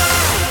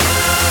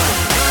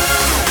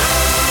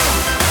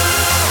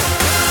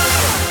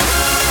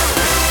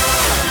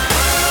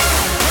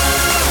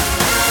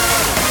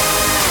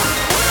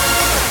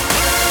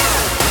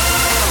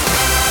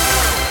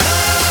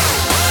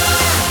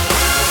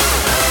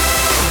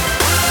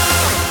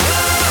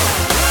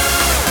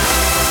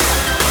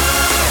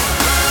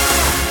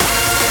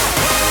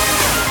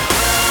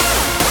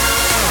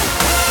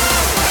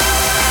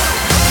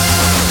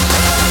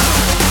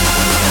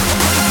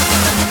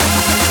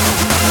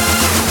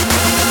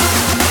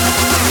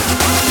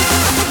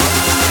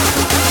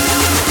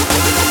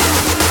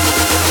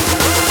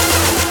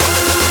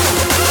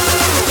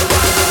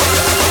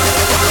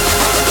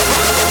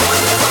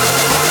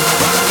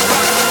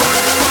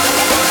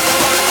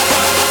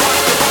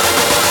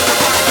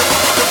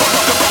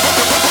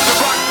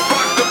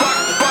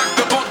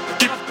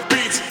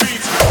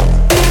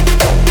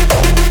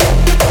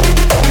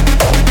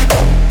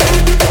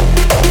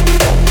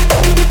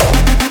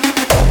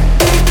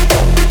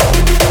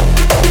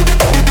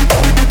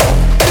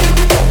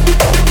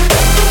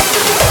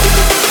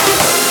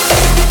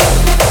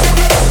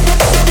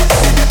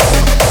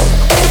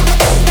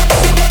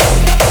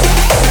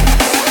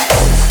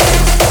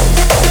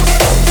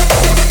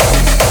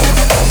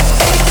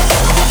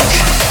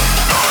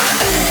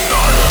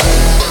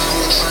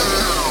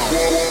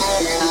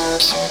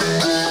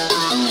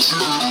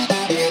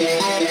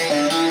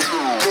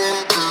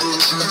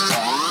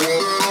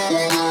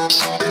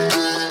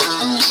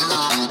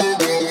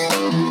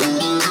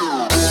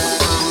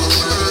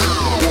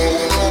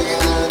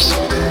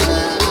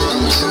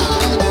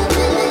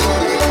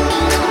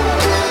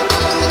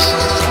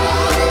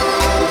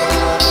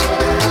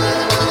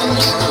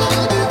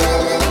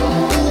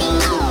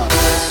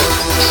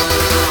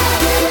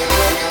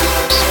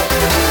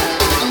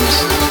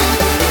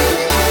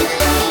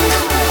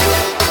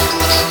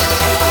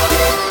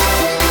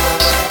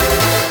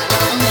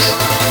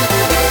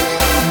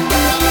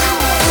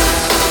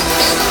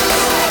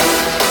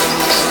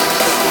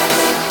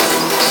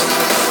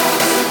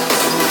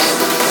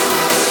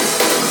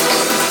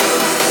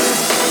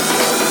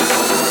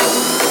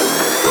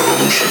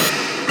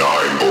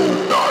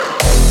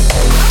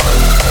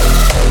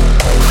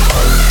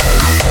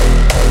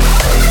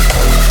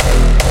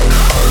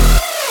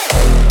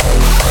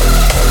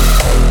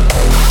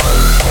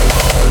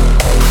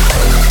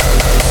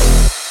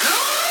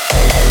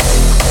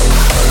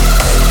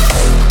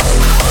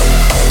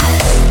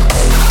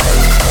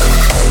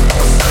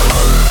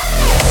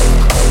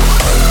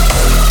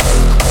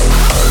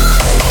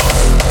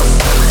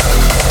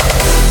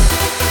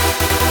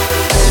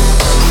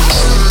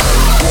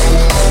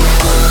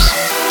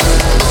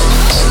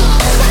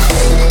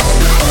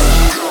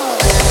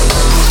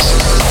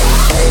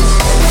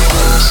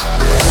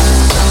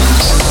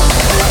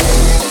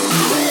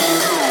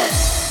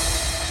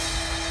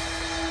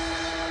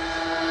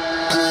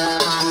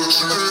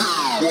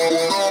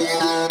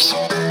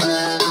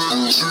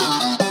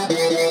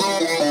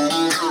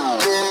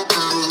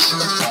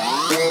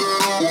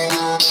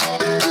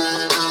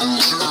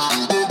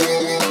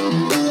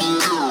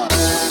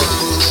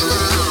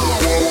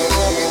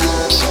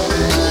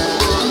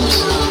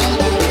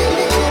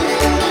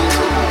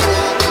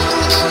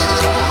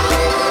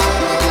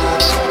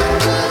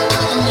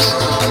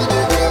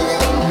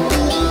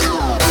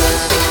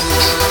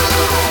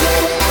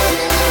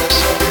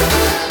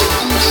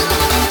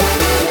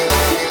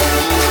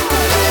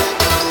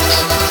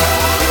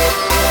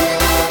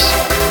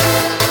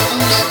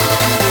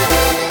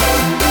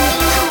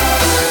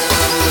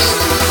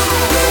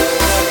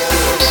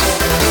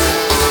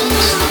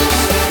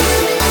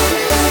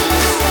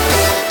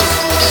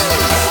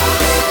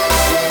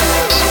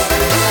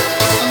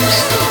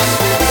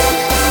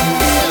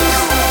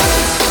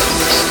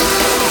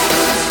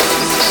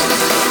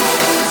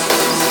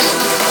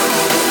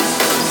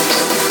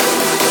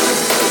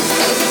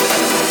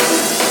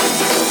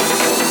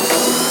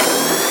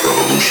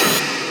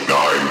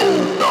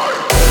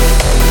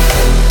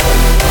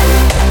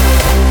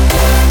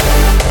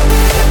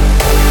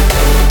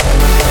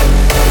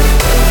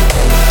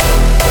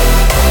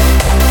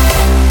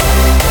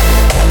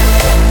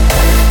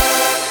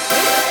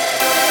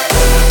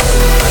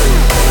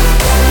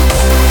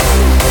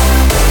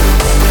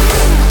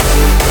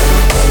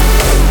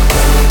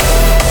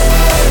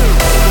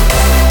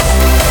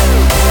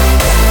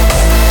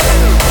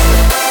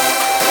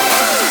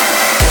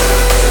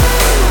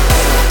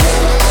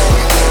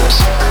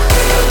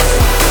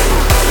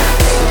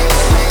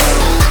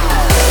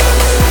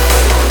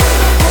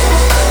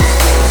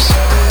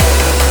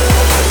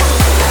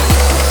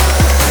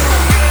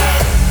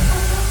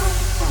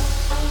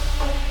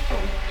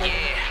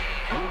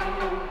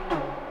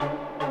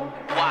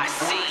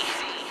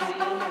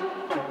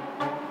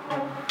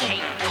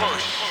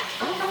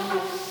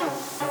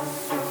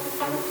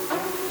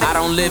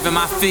 don't live in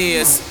my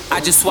fears,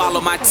 I just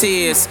swallow my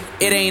tears.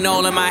 It ain't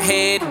all in my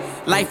head,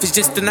 life is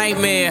just a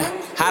nightmare.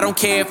 I don't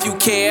care if you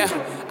care,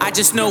 I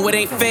just know it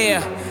ain't fair.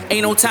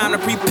 Ain't no time to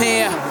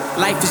prepare,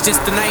 life is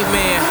just a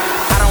nightmare.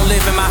 I don't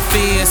live in my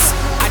fears,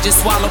 I just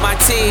swallow my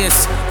tears.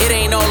 It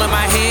ain't all in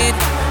my head,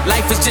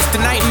 life is just a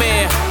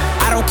nightmare.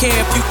 I don't care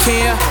if you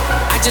care,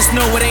 I just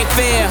know it ain't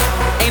fair.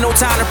 Ain't no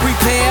time to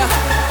prepare,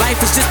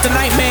 life is just a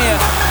nightmare.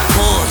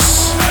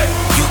 Push,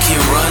 you can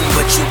run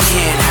but you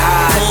can't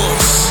hide.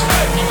 Push,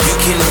 you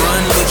can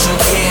run but you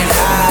can't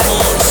hide.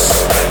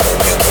 Push,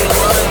 you can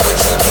run but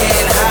you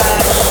can't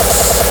hide.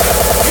 Push,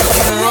 you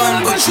can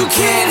run but you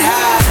can't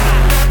hide.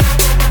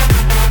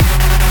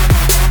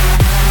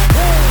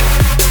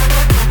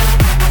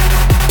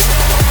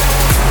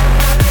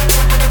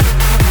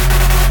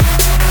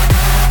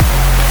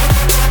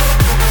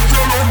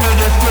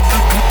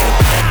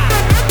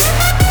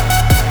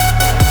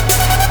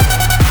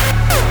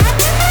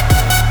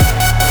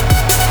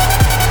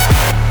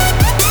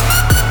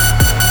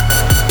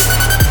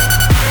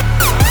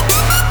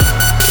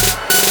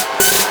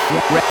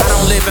 I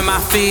don't live in my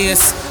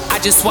fears, I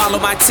just swallow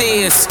my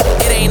tears.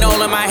 It ain't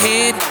all in my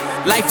head,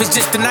 life is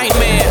just a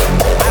nightmare.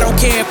 I don't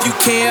care if you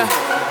care,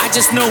 I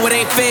just know it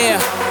ain't fair.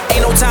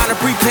 Ain't no time to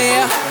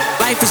prepare,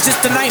 life is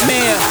just a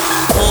nightmare.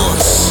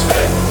 Push,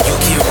 you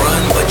can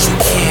run but you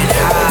can't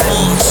hide.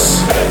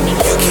 Push, you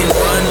can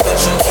run but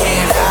you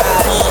can't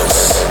hide.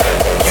 Push,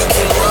 you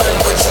can run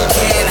but you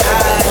can't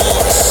hide.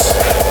 Push,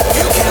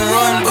 you can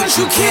run but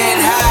you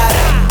can't hide.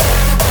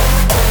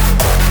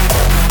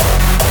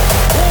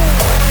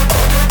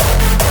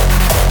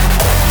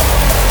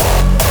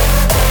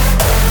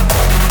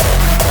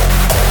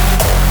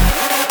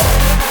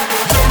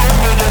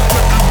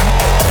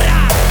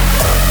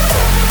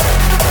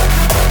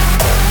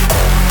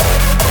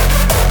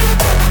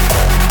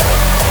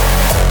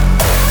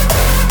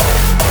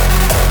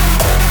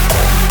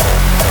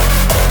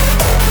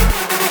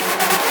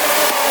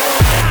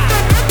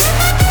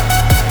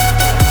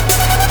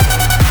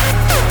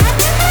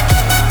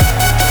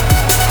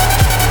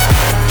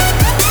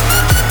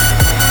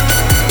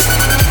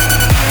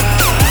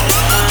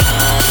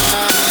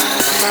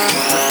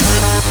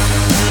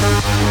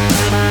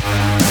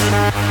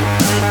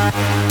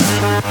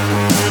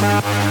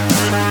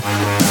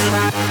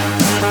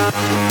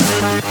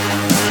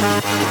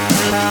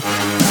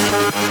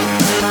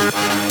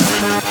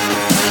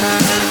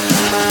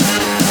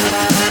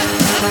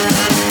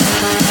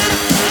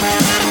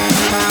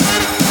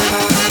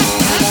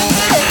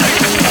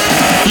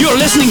 You're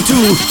listening to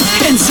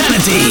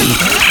InZanity.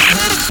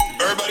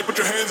 Everybody put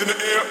your hands in the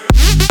air.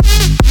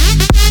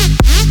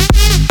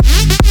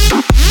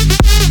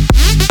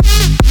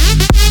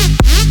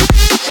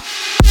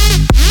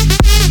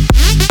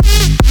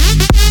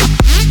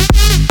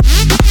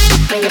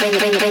 Bring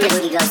the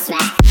booty, go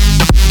smack.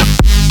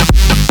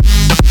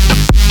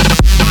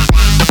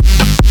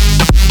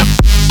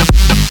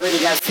 Booty,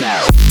 go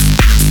smack.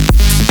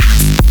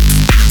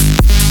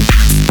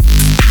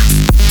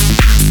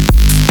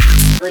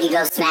 Booty,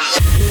 go smack.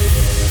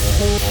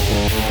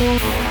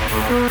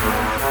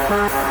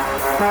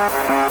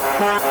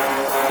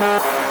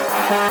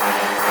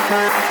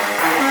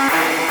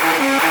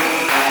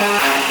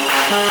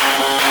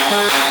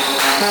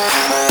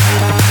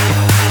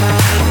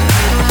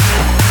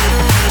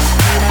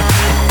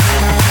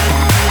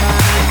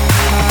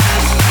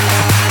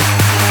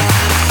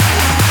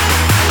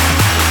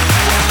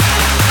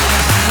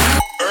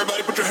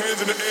 Everybody put your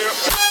hands in the air.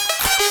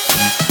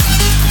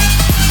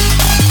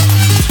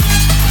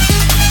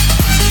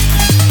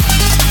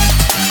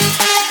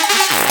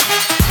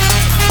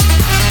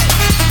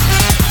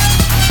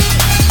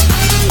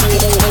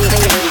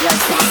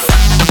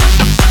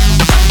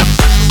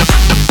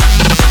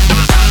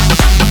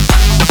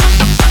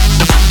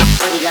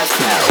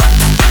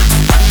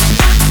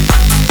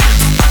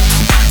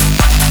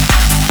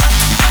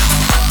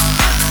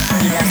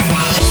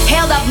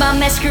 Held up my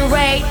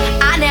masquerade,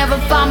 I never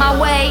found my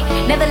way.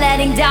 Never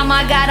letting down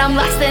my guard, I'm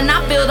lost and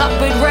I filled up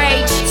with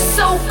rage.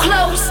 So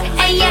close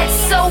and yet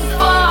so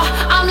far,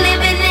 I'm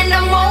living in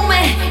the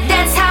moment,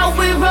 that's how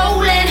we're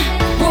rolling.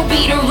 We'll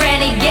be the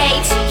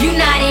renegades,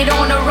 united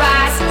on the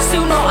rise.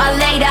 Sooner or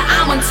later,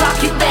 I'm on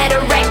top, you better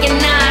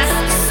recognize.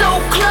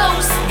 So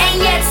close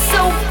and yet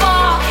so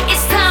far,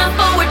 it's time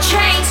for a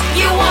change.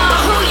 You are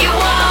who you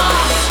are.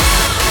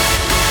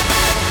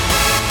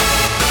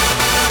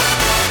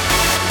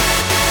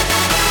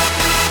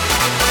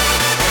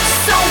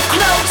 So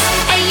close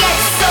and yet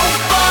so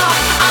far,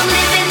 I'm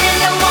living in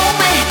the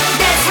moment,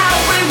 that's how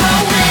we're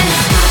rolling.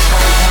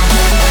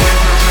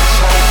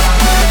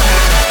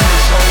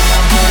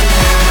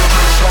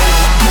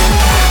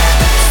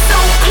 So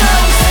close.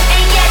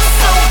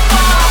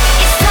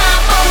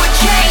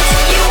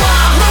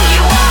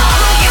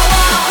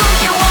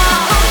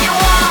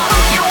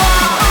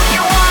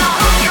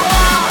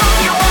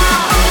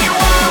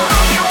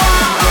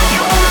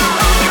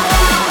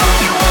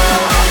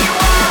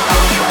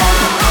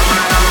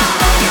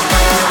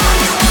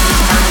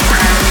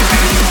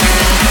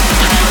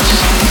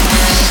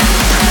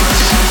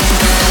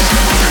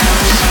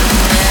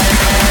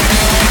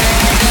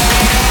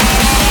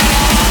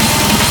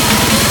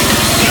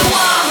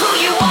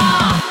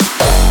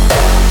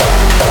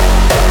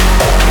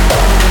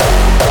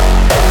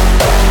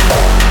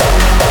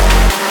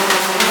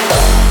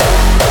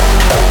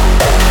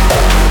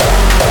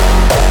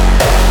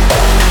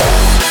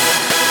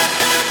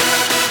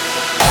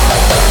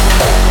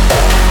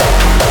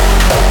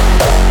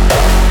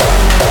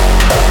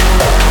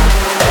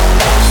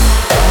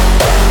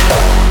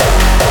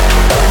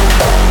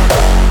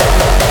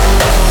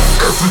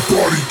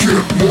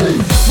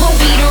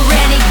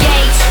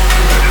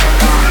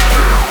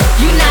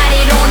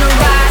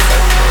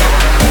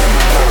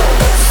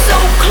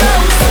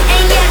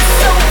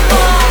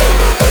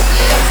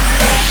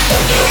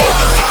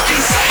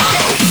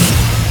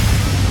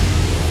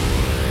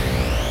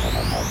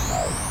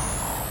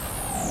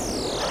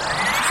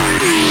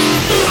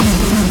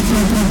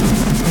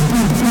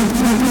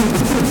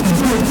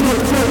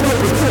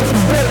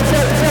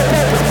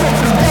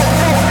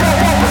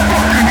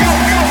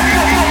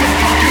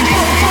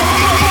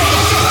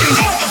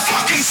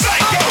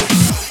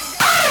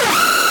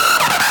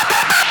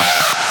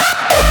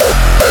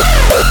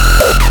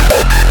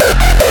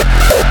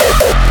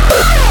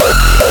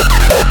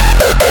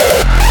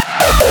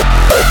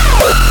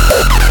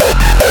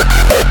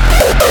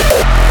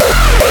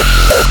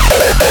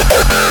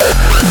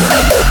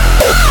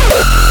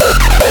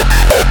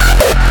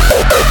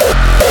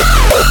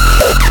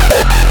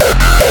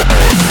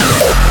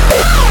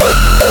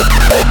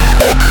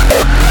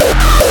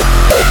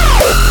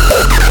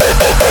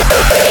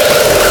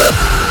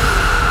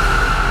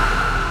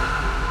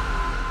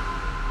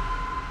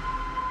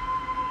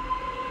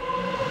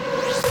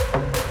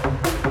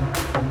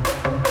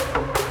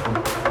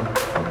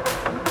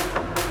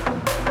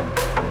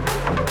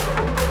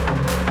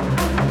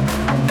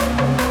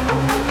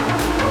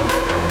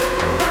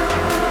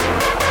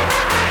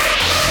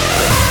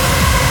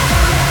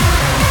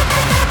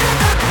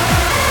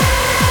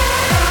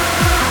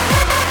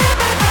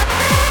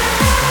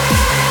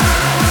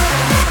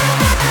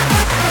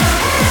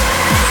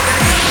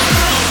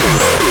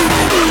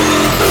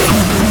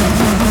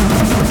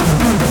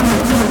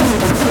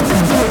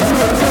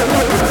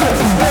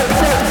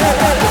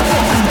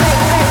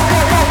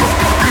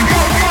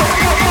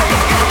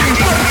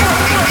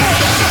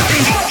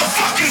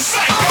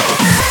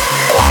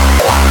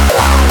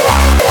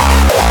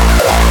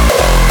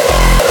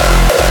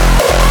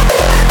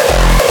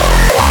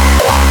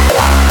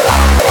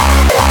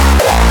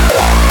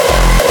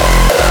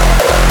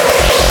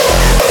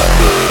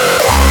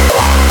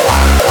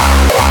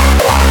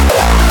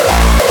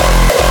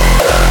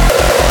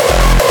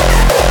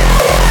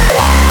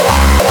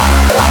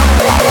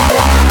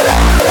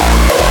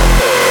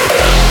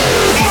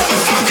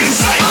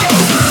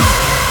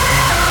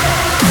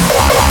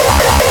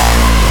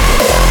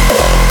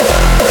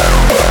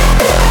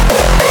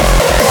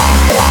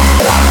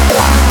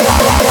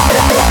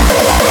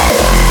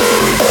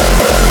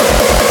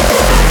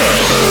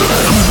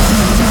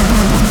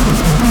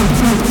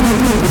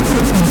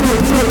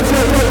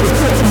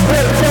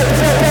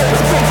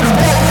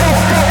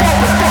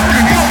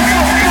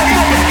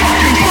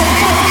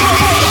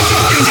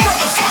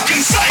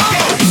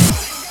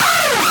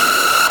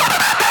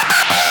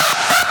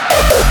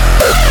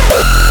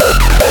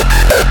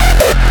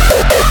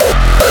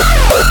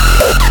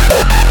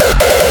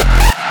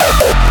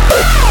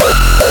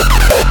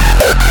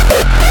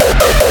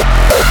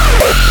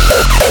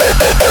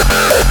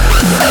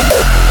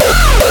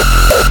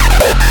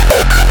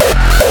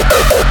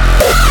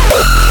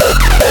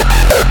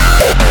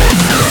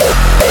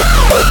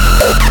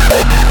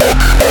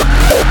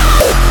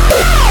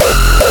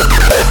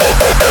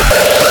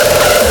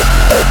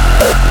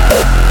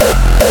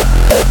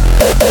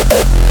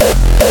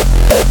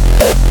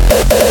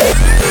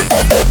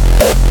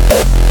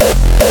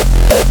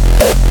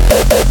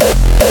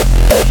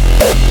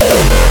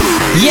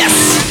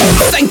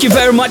 Thank you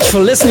very much for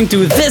listening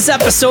to this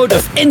episode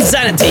of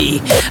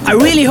InZanity. I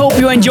really hope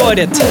you enjoyed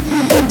it.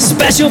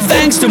 Special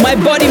thanks to my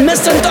buddy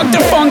Mr. Dr.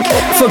 Phunk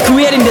for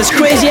creating this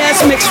crazy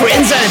ass mix for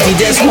InZanity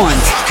this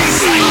month.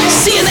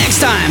 See you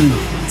next time.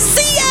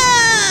 See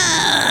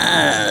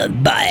ya!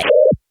 Bye.